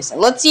game base and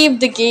let's see if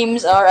the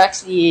games are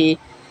actually.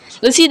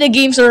 Let's see if the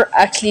games are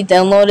actually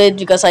downloaded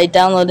because I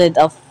downloaded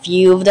a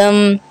few of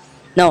them.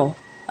 No,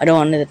 I don't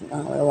want it.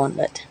 No, I don't want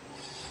that.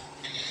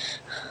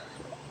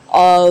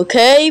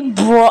 Okay,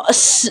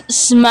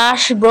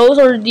 Smash Bros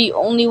are the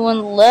only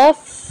one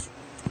left.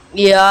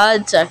 Yeah,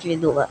 it's actually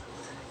the left.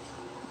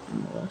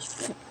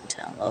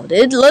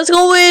 Downloaded. Let's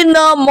go in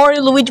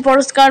Mario Luigi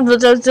Bowser's Card.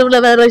 Okay,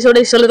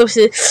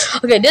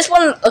 this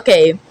one.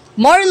 Okay,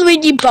 Mario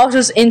Luigi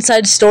Bowser's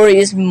Inside Story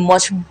is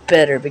much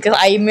better because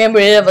I remember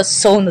it was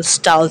so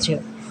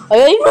nostalgic.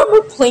 I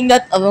remember playing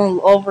that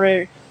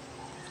over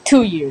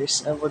 2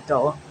 years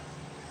ago.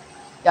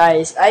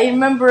 Guys, I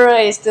remember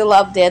I still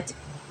have that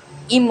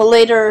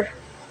emulator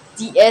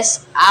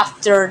DS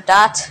after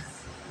that.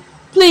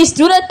 Please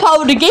do not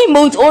power the game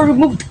mode or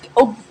remove.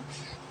 Oh,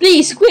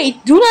 please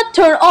wait. Do not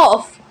turn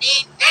off.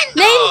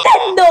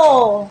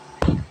 Nintendo.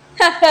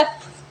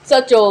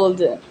 Such old.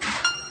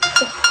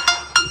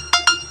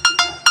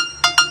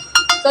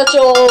 Such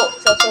old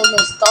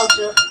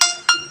nostalgia.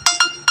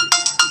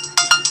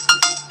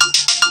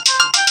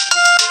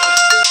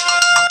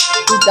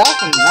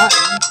 2009.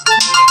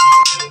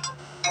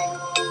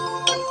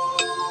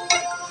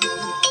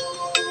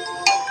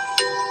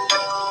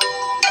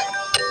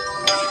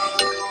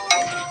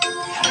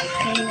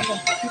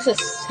 This is a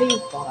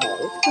save file.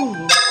 What's going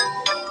on?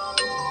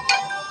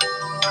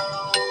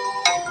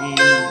 And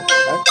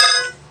start.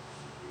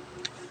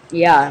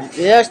 Yeah,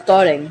 we are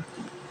starting.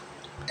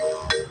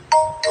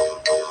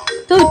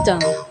 Totem.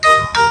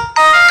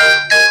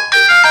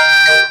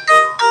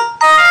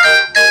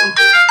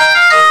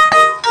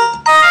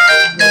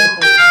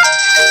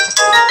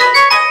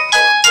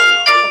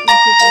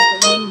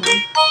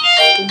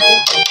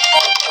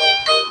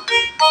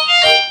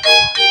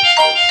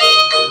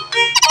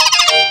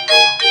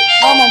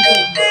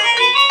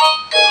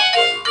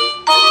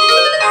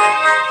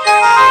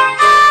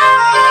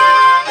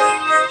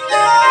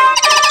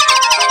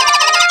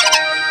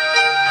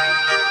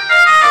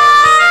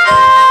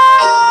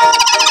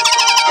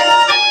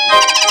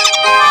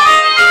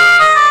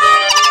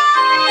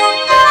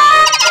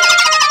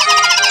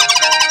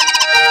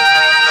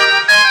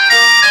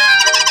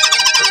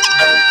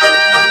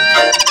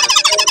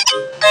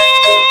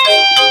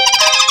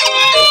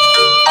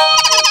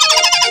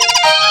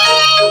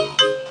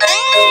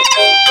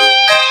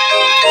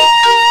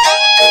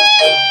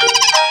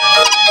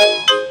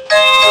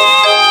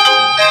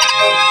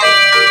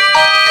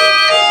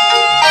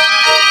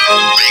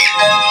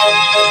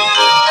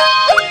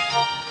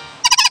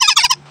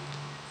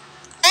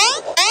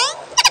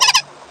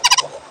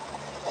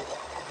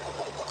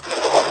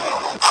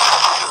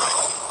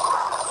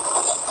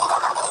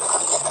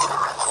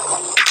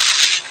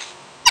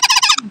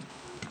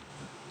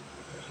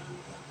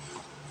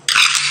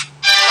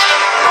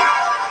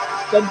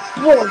 The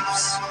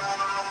Blorps.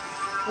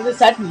 What does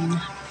that mean?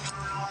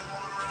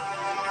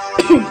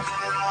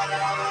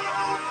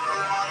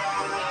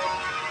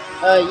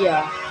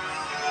 Yeah.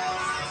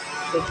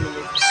 The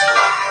Blorps.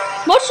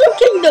 Mushroom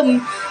Kingdom,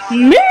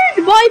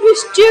 made by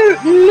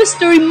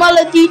Mystery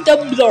Malady the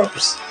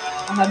Blorps.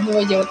 I have no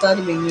idea what that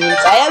means.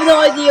 I have no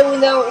idea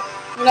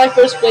when I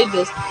first played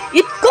this.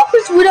 It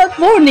covers without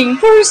warning.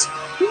 First,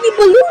 the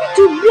balloon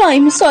to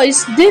blind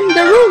size, then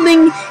the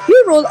rolling,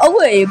 you roll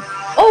away.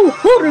 Oh,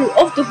 horror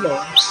of the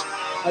Blorps.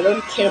 I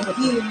don't care what it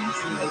means.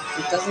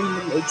 It doesn't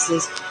even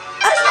exist.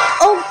 As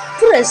of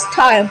press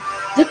time,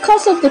 the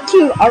cause of the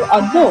cure are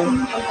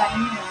unknown.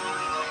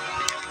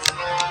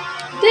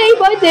 Day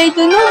by day,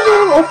 the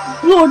number of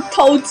blood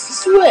toads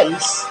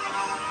swells.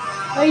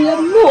 I have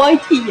no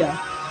idea.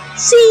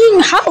 Seeing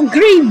how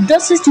grave the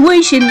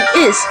situation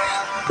is,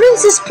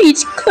 Princess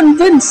Peach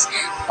convenes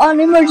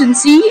an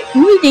emergency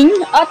meeting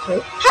at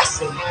her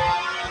castle.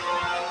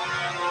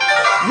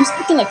 You're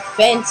speaking like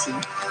fancy.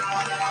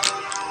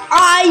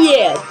 Ah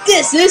yeah,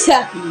 this is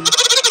happening.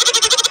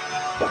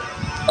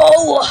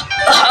 Oh,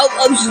 how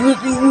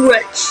absolutely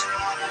wretched.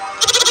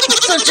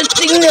 Such a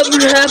thing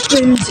never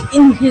happened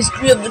in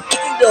history of the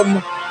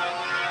kingdom.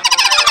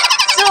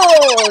 So,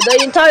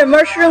 the entire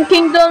Mushroom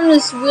Kingdom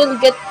will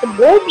get the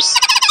Blorps.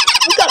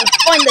 We gotta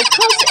find the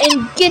cause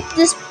and get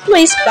this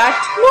place back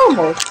to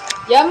normal.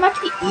 Yeah, I'm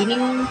actually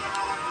eating.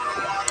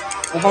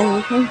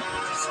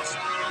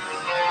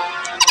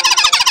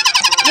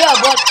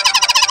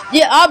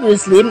 Yeah,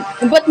 obviously,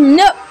 but we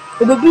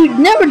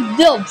never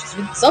dealt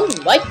with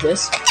something like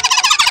this.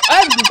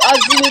 I have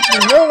absolutely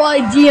no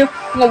idea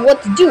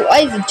what to do.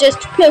 I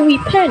suggest we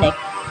panic.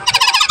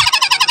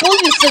 Pull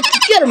yourself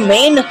together,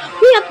 man.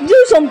 We have to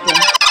do something.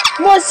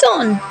 My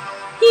son,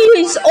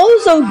 he's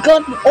also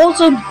got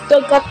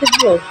the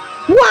growth.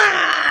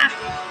 Wah!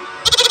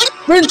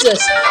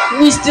 Princess,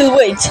 we still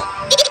wait.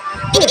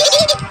 Yes,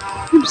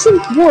 we've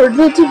sent word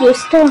to the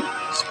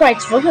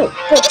sprites for help,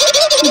 but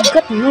we've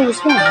got no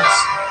response.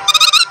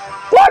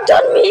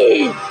 Pardon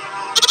me!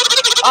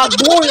 Our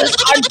glorious,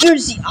 our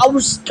jersey, our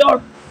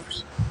star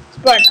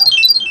Right now.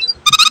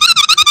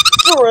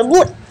 Sorry, I'm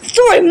late.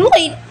 Sorry, I'm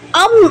late.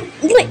 I'm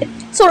late.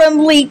 Sorry, I'm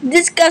late.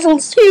 This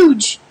castle's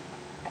huge.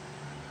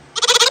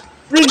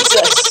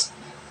 Princess.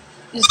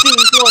 This thing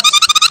is what?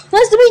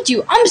 Nice to meet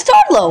you. I'm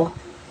Starlo.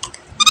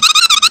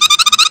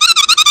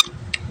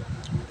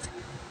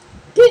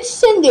 Please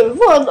send the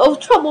world of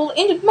trouble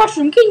into the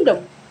Mushroom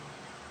Kingdom.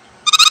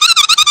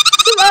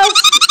 So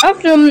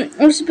after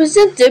I was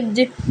presented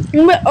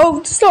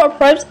of the Star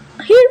Pipes,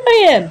 here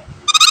I am.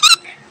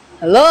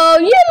 Hello,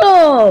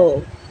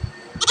 Yellow.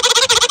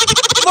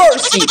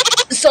 Mercy,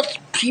 such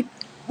people,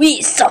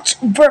 we such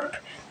verb,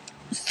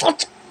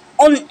 such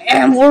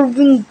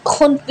unwavering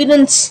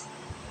confidence.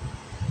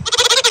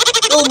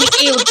 We'll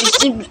be able to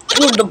simply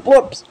kill the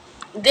Burbs.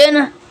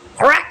 Then,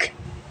 crack.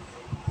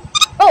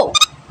 Oh,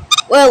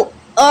 well,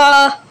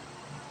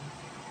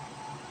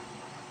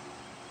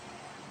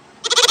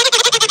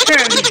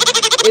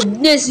 if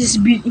this is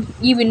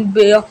even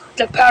the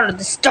power of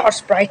the Star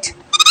Sprite,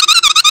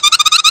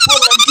 well,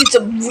 I did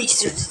some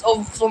research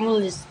of some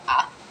of these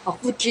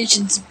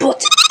applications,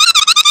 but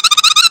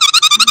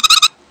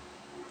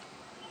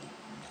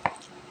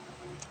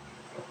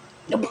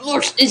the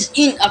Blurs is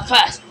in a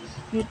class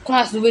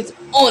with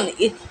only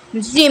it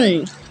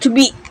seems to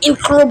be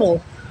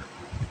incredible.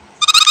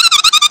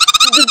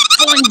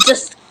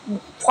 Just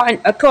find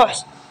a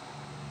class.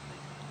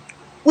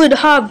 We'd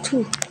have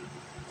to.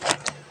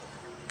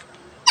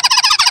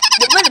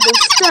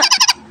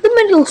 The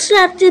medical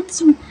staff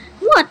it's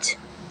what?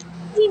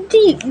 We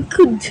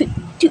could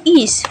to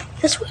ease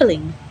the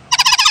swelling.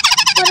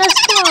 But as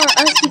far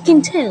as we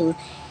can tell,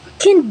 we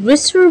can't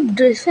reserve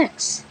the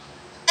effects.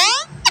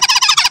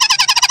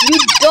 You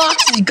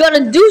docs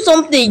gotta do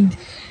something!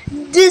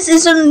 This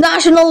is a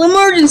national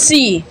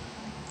emergency!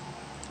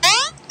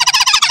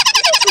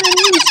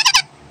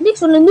 Thanks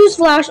for the news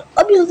flash.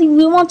 Obviously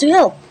we want to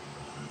help.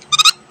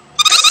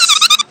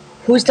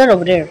 Who's that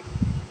over there?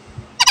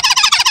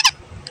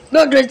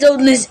 Dr.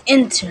 Dudley's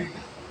intern.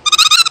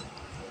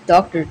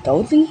 Dr.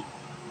 Dudley?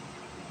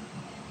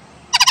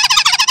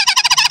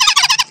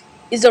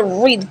 He's a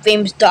really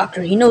famous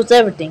doctor. He knows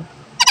everything.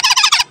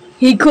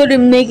 He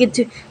couldn't make it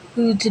to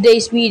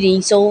today's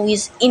meeting, so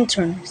his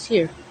intern is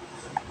here.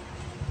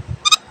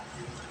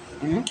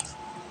 Hmm?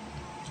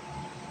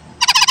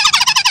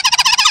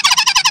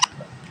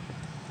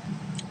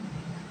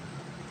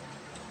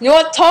 You know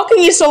what?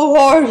 Talking is so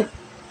hard.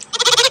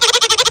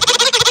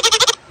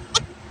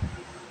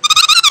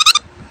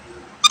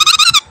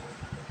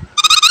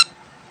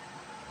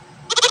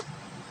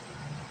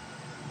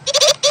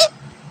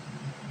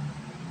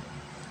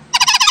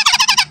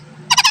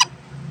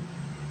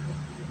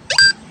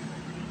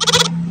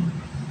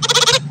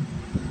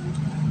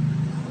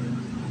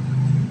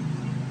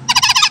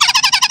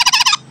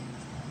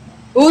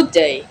 Good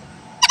day.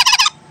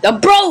 The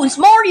bros,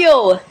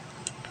 Mario!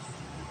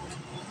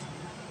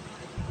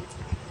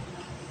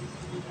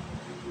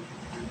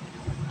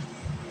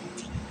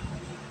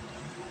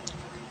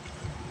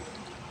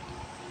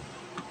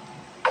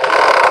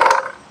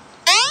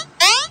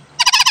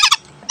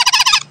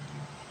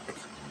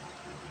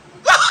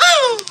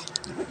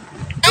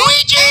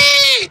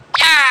 Luigi!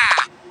 Yeah!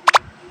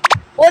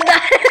 What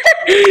the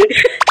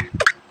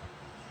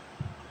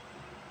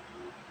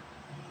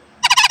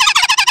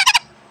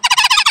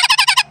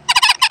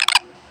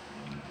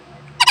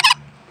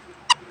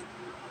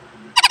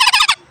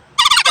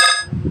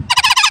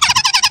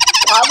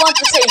I want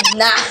to say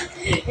nah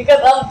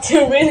because I'm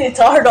too really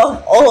tired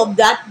of all of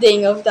that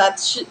thing of that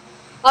shit.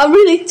 I'm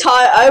really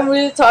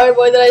tired.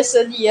 Why did I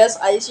said yes?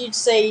 I should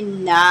say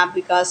nah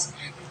because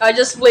I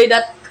just played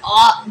that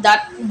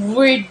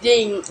weird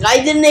thing.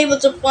 I didn't able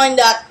to find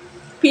that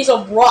piece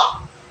of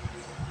rock,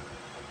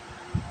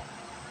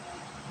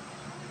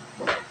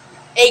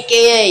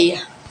 aka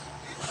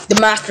the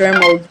Master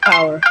Emerald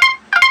power.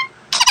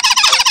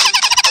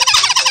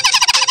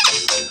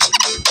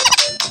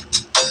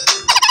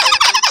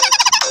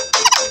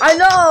 I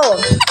know!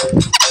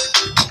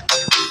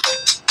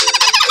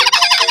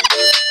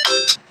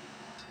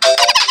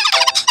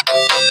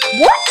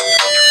 What?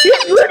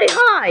 It's really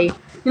high!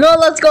 You know,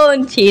 let's go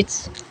and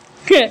cheat.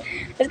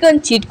 Let's go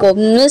and cheat code.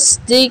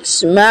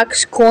 Mystics,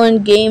 max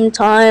coin, game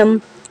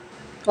time,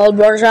 all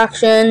brush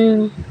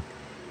action,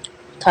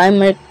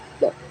 timer,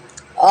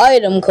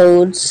 item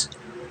codes,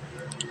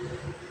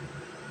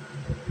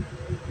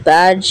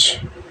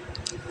 badge.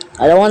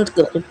 I don't want to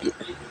go.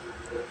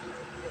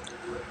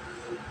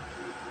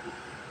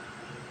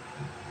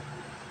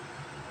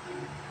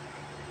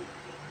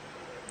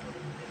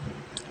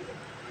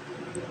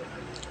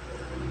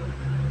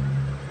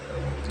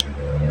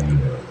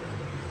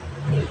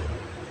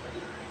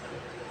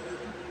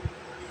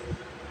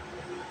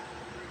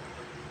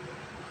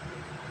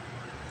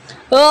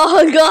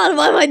 Oh god,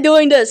 why am I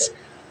doing this?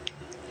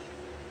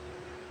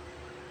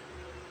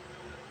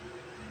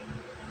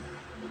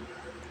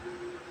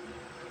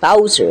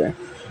 Bowser.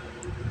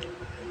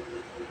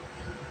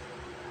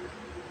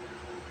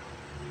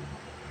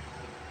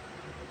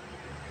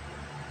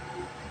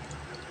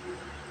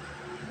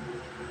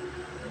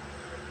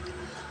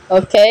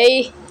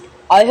 Okay,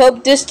 I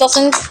hope this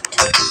doesn't.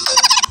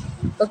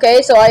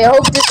 Okay, so I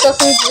hope this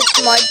doesn't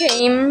glitch my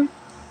game.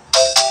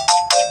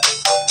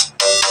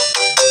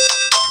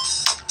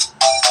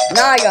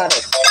 Now I got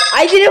it.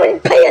 I didn't even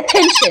pay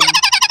attention.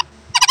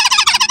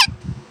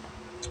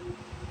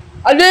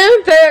 I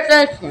didn't pay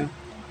attention.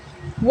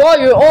 Wow,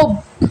 you're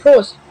all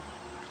pros.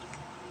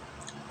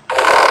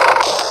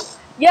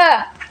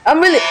 Yeah, I'm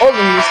really old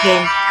in this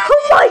game.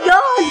 Oh my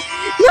god!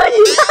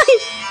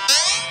 99!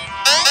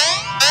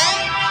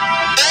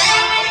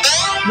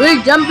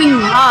 We're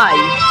jumping high.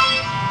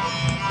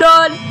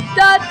 Da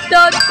da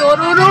da da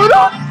da da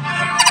da.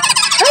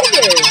 Hey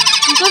there!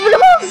 Go for the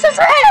monster's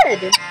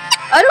head!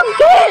 I don't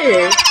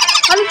care!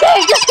 I don't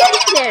care! Just get in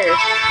there!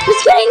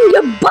 Just get in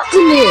your butt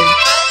in there!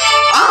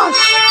 Ah!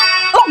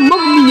 Oh,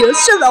 Mamma Mia!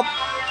 Shut up!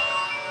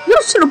 No,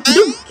 shut up! You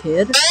don't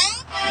care!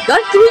 Got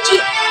it,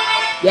 Luigi?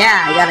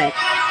 Yeah, I got it.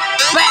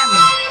 Bam!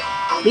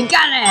 We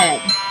got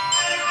it!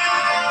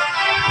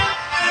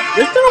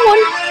 Just the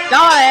one!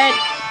 Got it!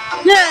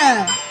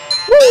 Yeah!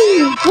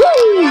 Woo!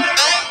 Woo!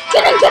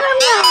 Get him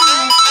now!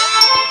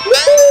 Woo!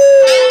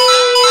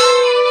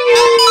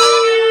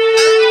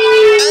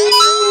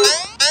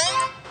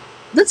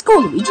 Let's go,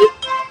 Luigi!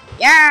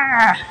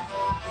 Yeah!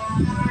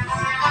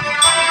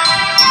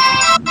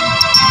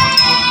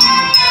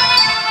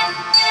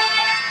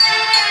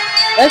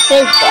 Let's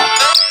save that.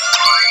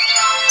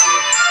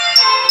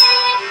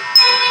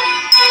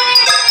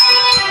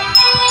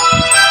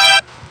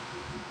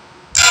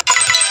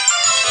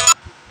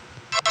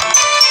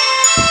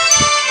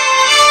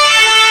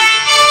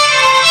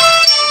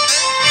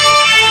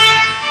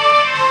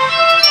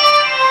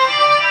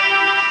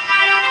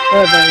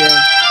 Over here.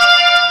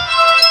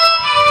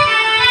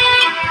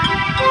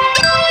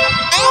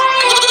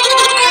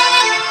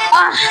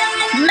 Ah,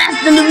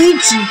 Master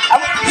Luigi.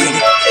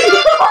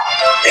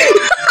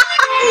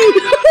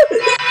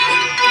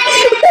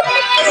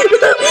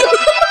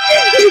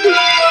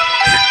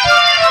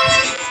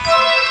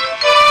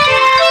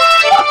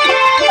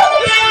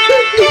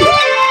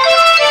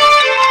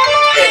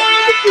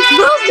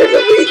 Master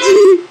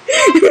Luigi.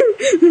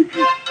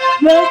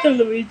 Master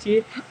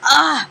Luigi.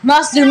 Ah,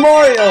 Master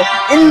Mario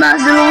and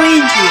Master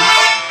Luigi.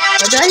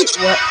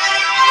 What?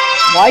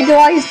 Why do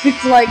I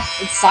speak like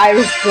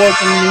Cyrus Ford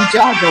from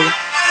Ninjago?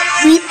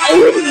 We've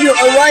awaited your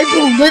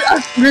arrival. Let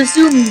us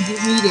resume the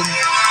meeting.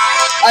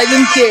 I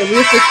don't care.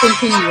 We'll just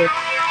continue it.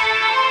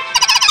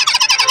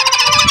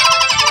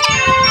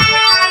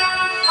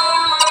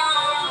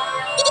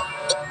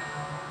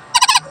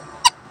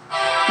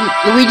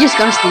 Luigi's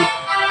gonna sleep.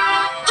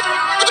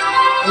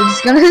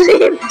 Luigi's gonna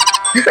sleep.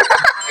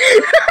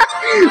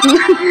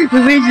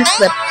 Luigi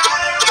slept.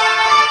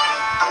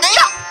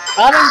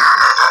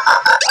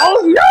 Oh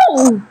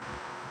no!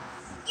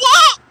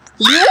 What?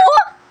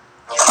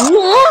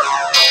 What?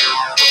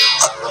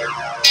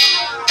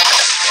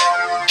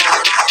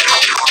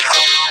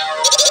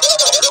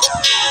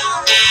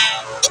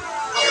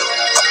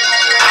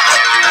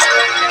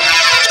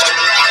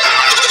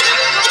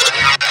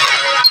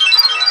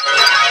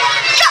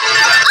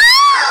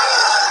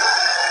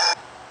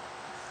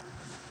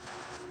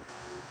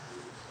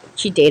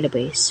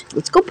 Database.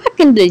 Let's go back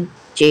in the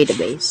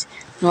database.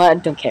 No, I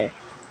don't care.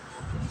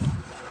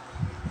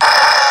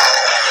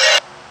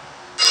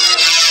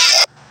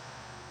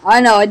 I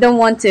know, I don't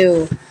want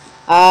to.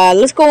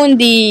 Let's go in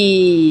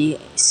the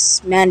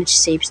manage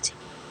save state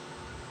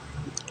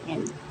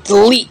and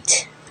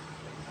delete.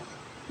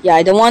 Yeah,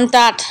 I don't want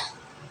that.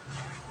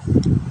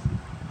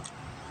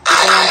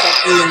 I don't want that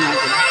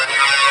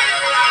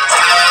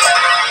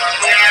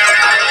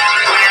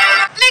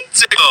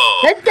Let's go.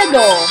 Let's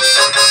go.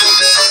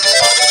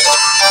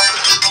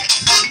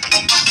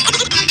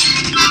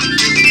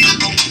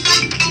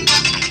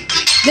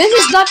 This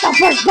is not the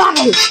first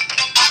battle.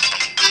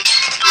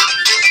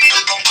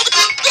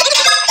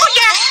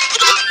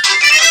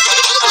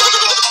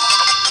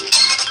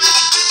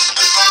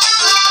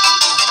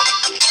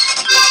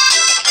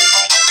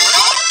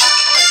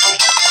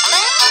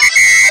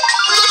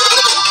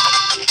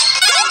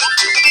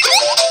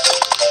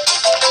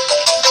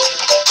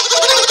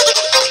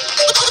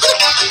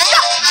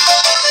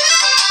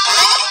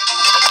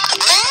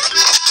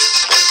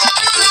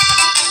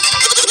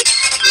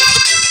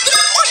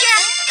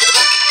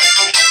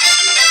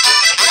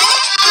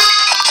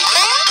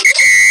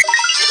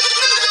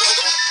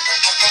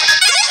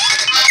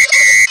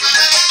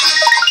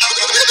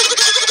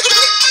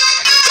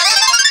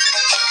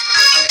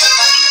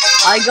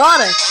 I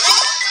got it.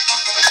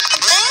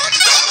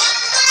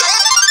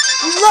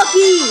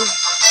 Lucky.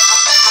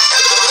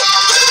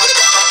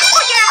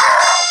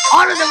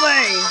 Out of the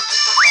way.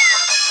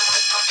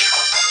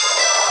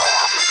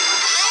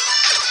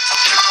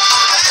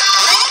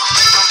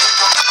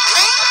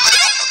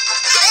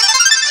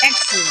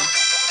 Excellent.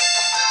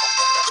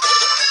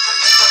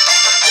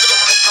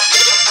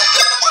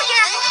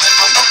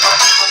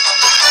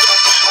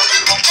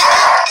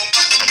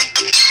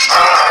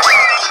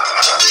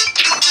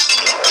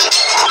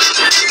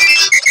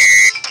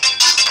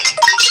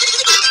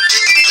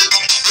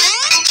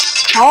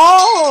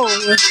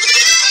 Oh!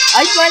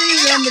 I finally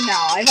remember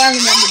now.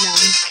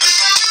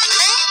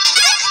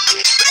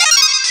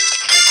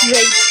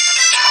 Great.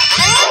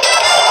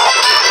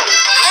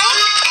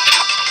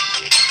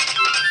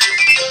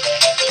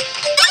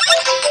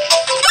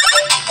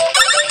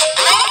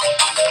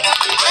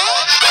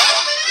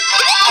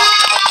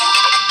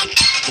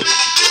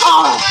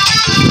 Oh!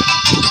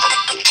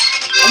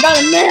 I got a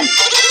miss!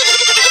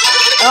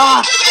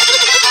 Ah!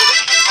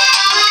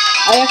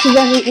 I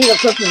accidentally eat a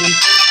cookie.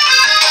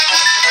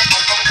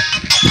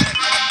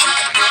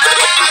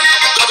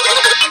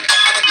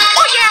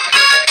 Oh yeah!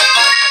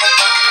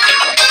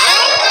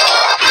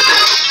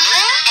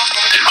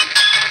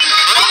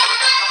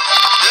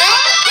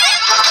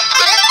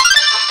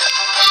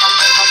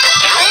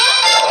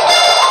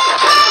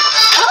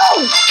 Oh!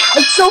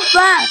 It's so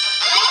fast!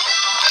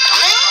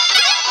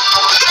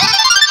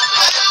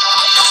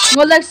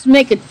 Well, let's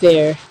make it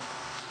fair.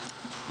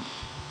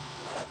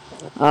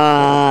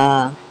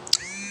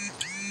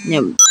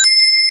 No.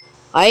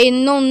 I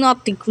know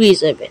not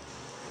degrees of it.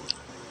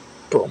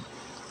 Boom.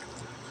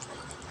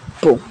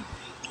 Boom.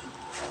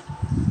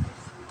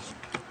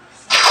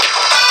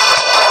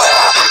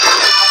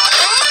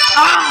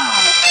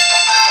 Ah!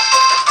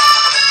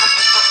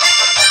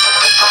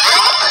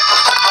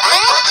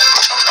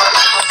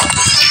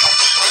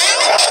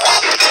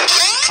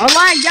 I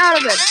lagged out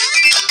of it.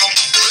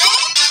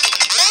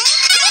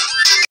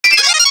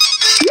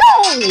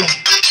 No!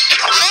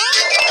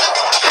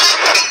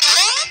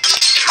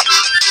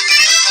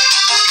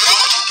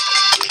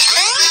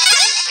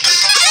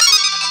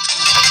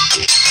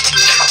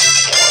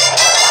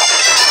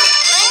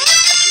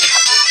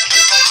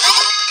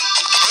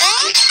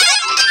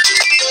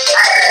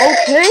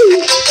 Okay.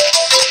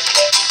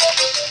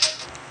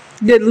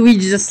 Did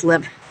Luigi just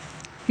slip?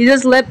 He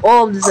just left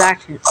all of his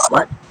actions.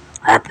 What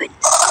happened?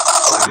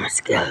 What are my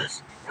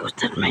skills? That was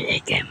just my A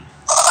game.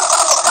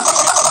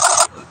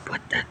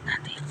 But that's not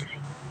easy.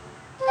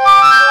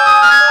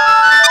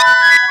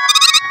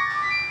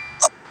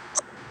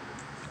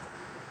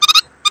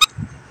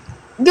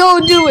 Go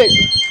do it!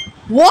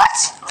 What?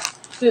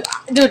 Dude,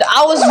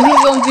 I was really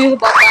confused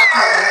about that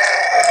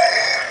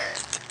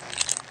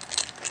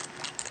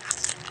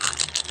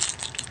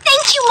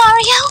Thank you,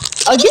 Mario.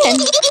 one. Again?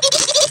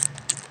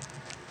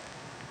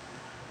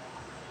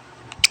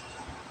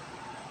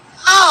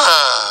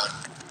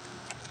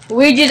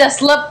 Luigi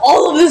just left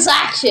all of this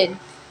action.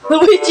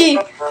 Luigi,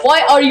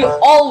 why are you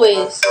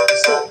always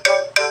so...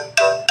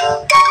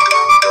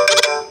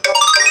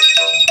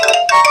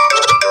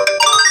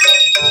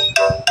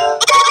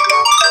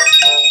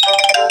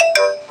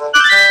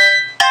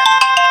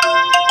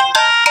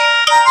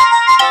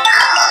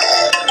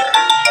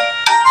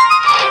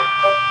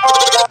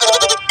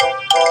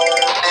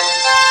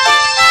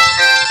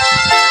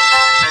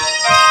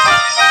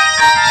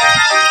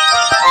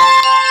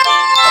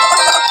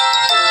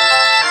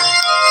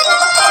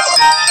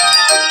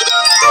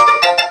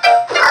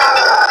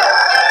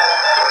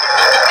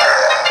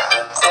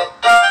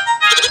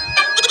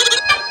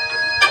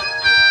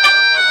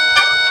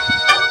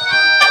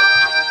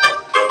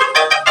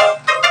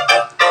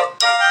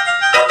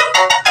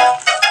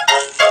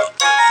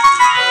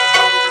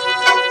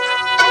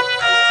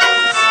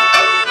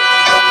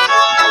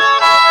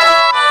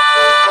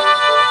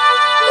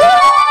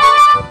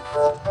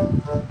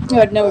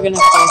 You're never gonna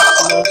play.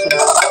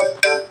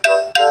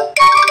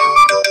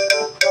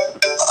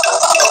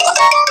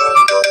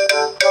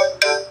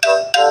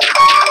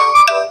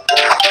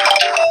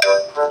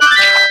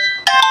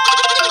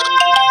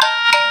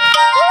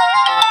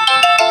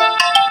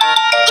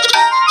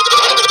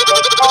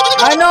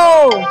 I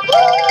know!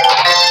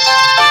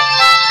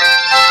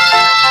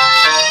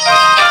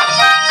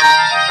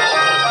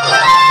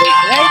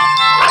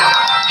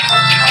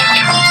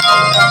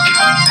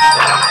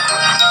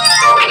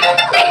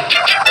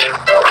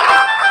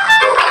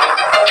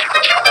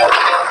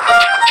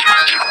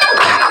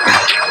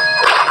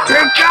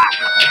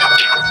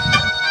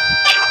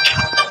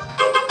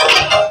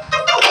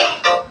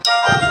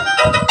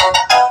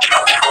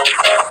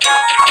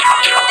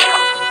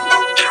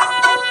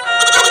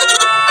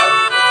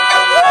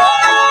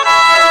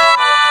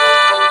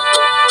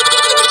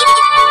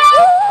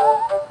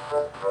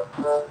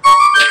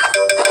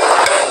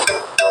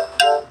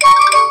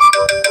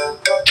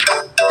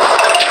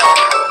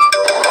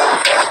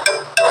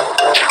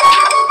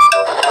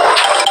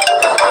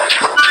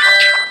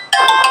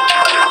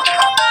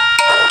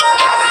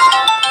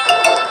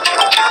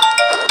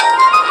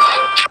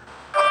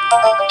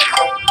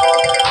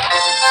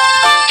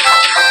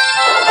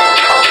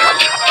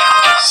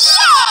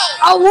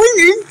 A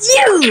winner's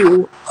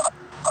you!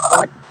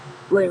 What?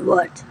 Wait,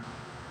 what?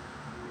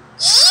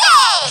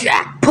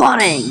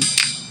 Jackpotting!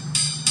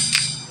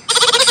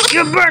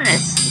 You're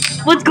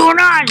Burnus! What's going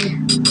on?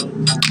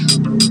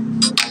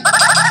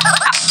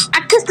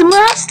 I kissed him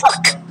last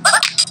look!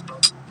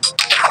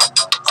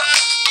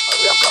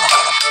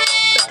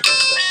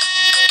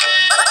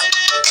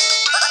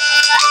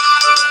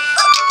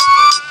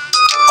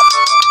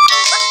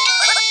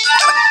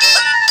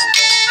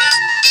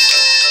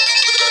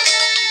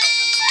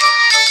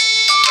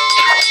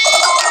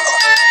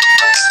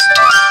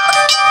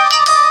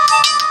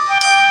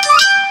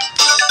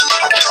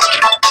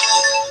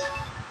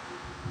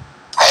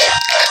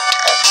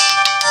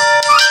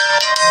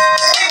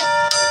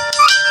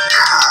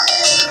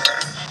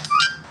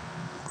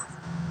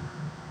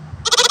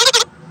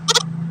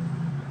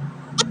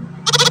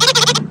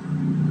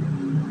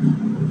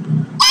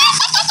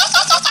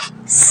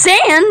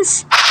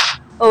 sands?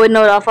 Oh wait,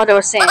 no, I thought it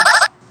was sands.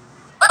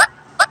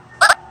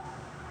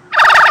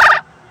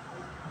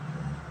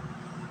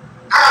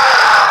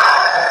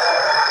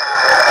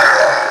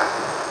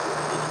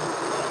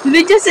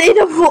 They just ate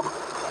a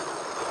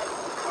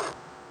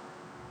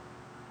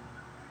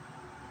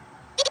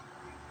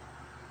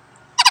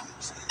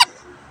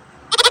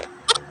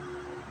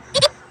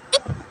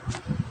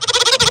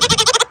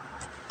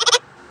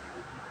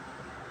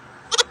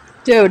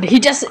Dude, he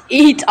just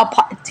ate a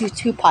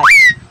two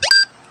pipes.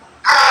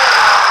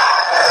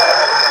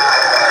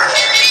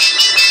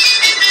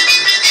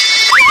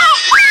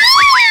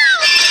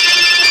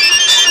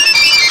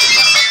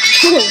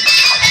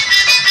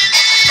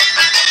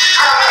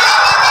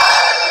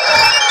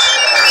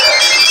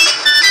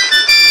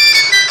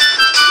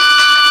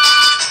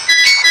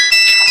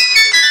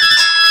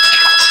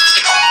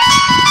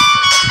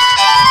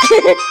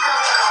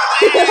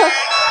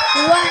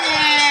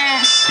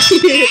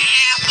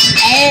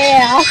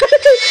 Yeah.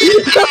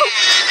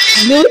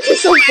 Luigi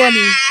is so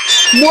funny.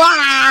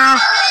 Wow.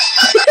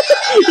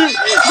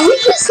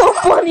 Luigi is so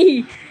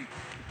funny.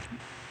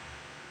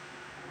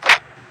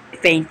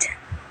 Faint.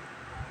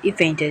 He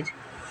fainted.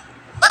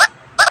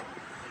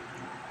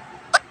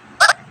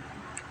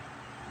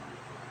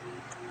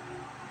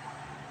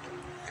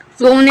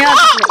 So now,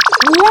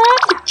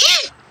 what?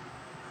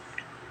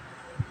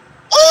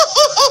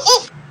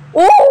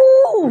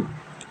 Oh!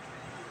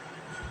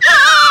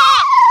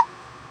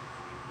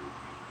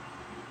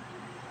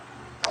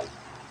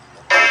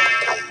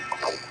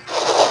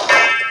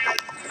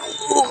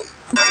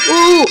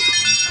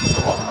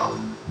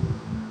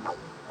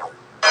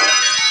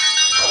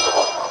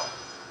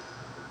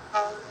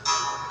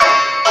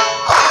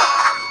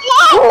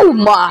 Oh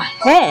my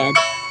head!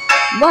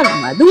 What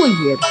am I doing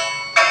here?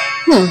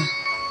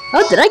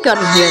 How did I get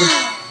in here?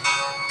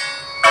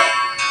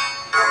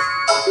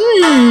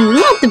 I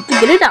have to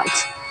figure it out.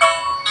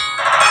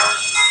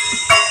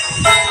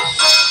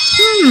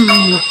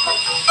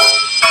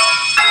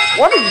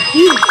 What is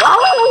he?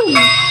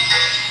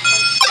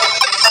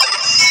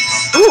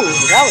 Ooh,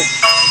 that was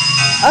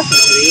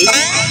pretty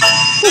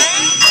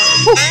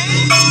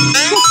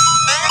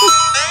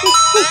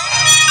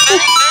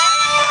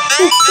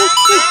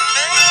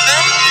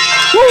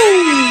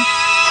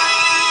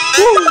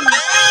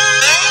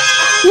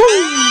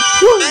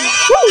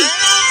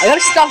I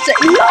gotta stop it.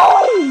 No!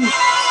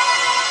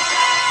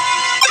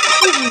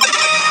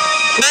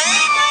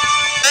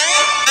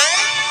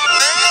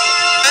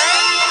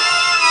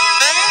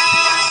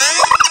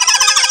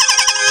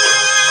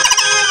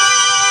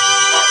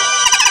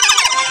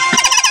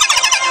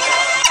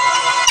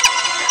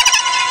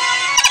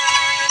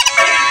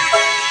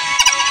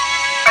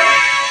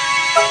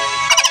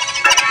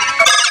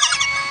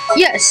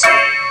 Yes.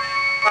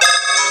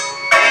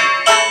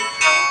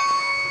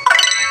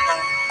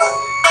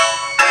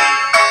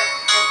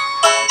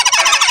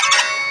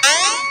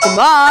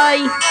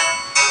 Goodbye.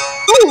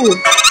 Ooh.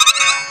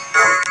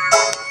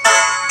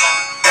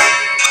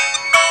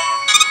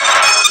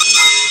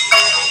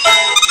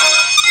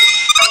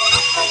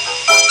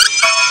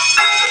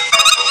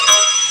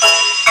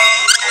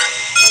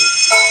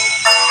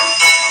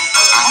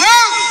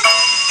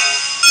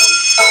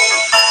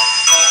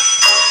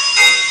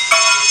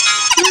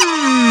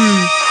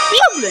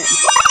 Lovely.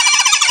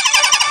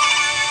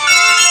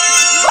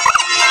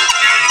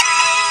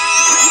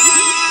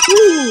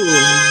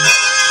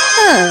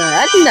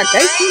 I think that's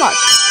very smart.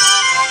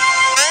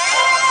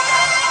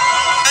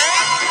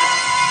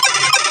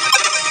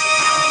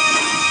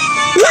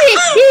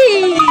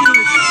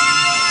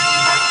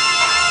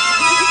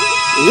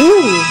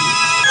 Ooh.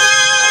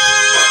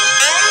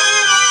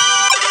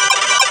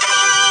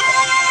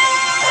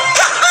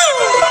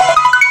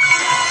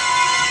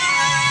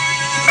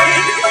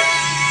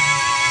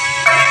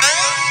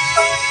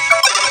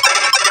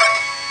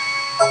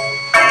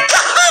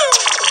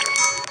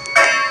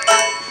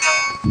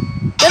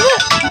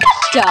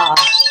 Gotcha.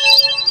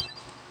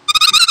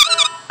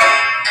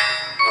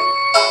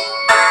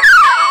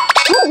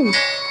 Ooh.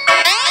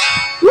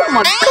 Oh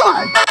my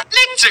god.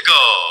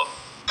 Electrical.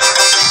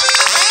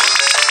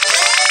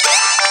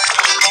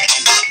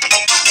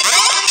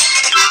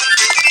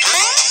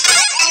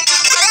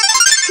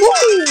 Woo!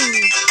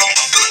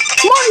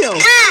 Mario! Oh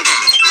yeah!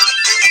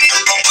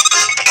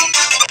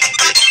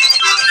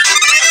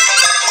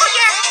 Oh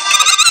yeah!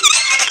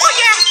 Oh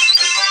yeah!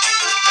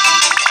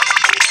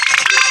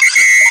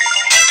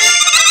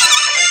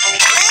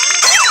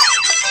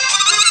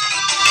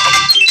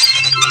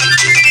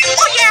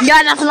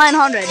 Yeah, that's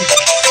 900.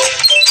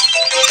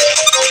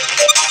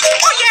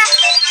 Oh yeah!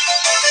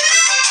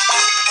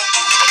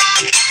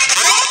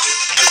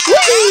 Woo!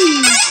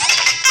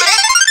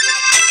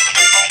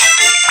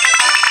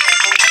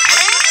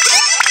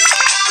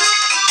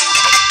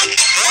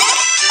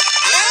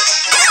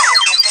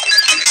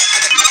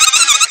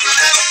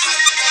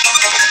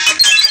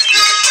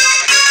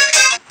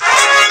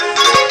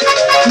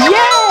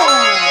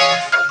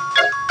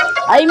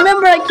 I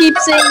remember I keep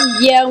saying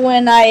yeah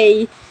when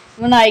I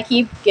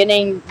keep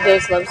getting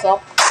those levels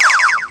up.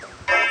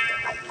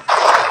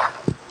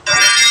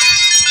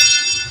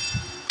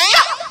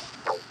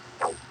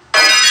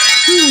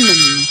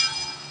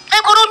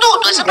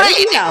 What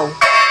do you know?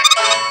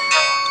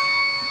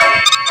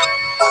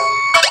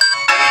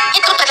 E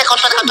tutte le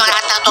colpe del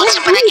dottorato non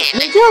si The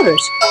preghiere.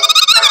 Jonas.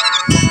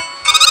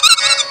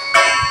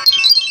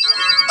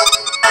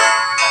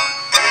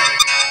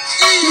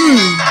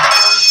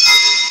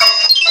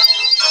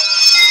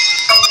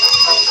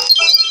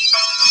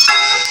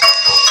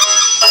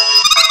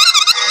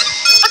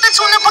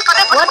 Attenzione,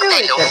 portare What do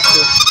we get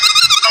to?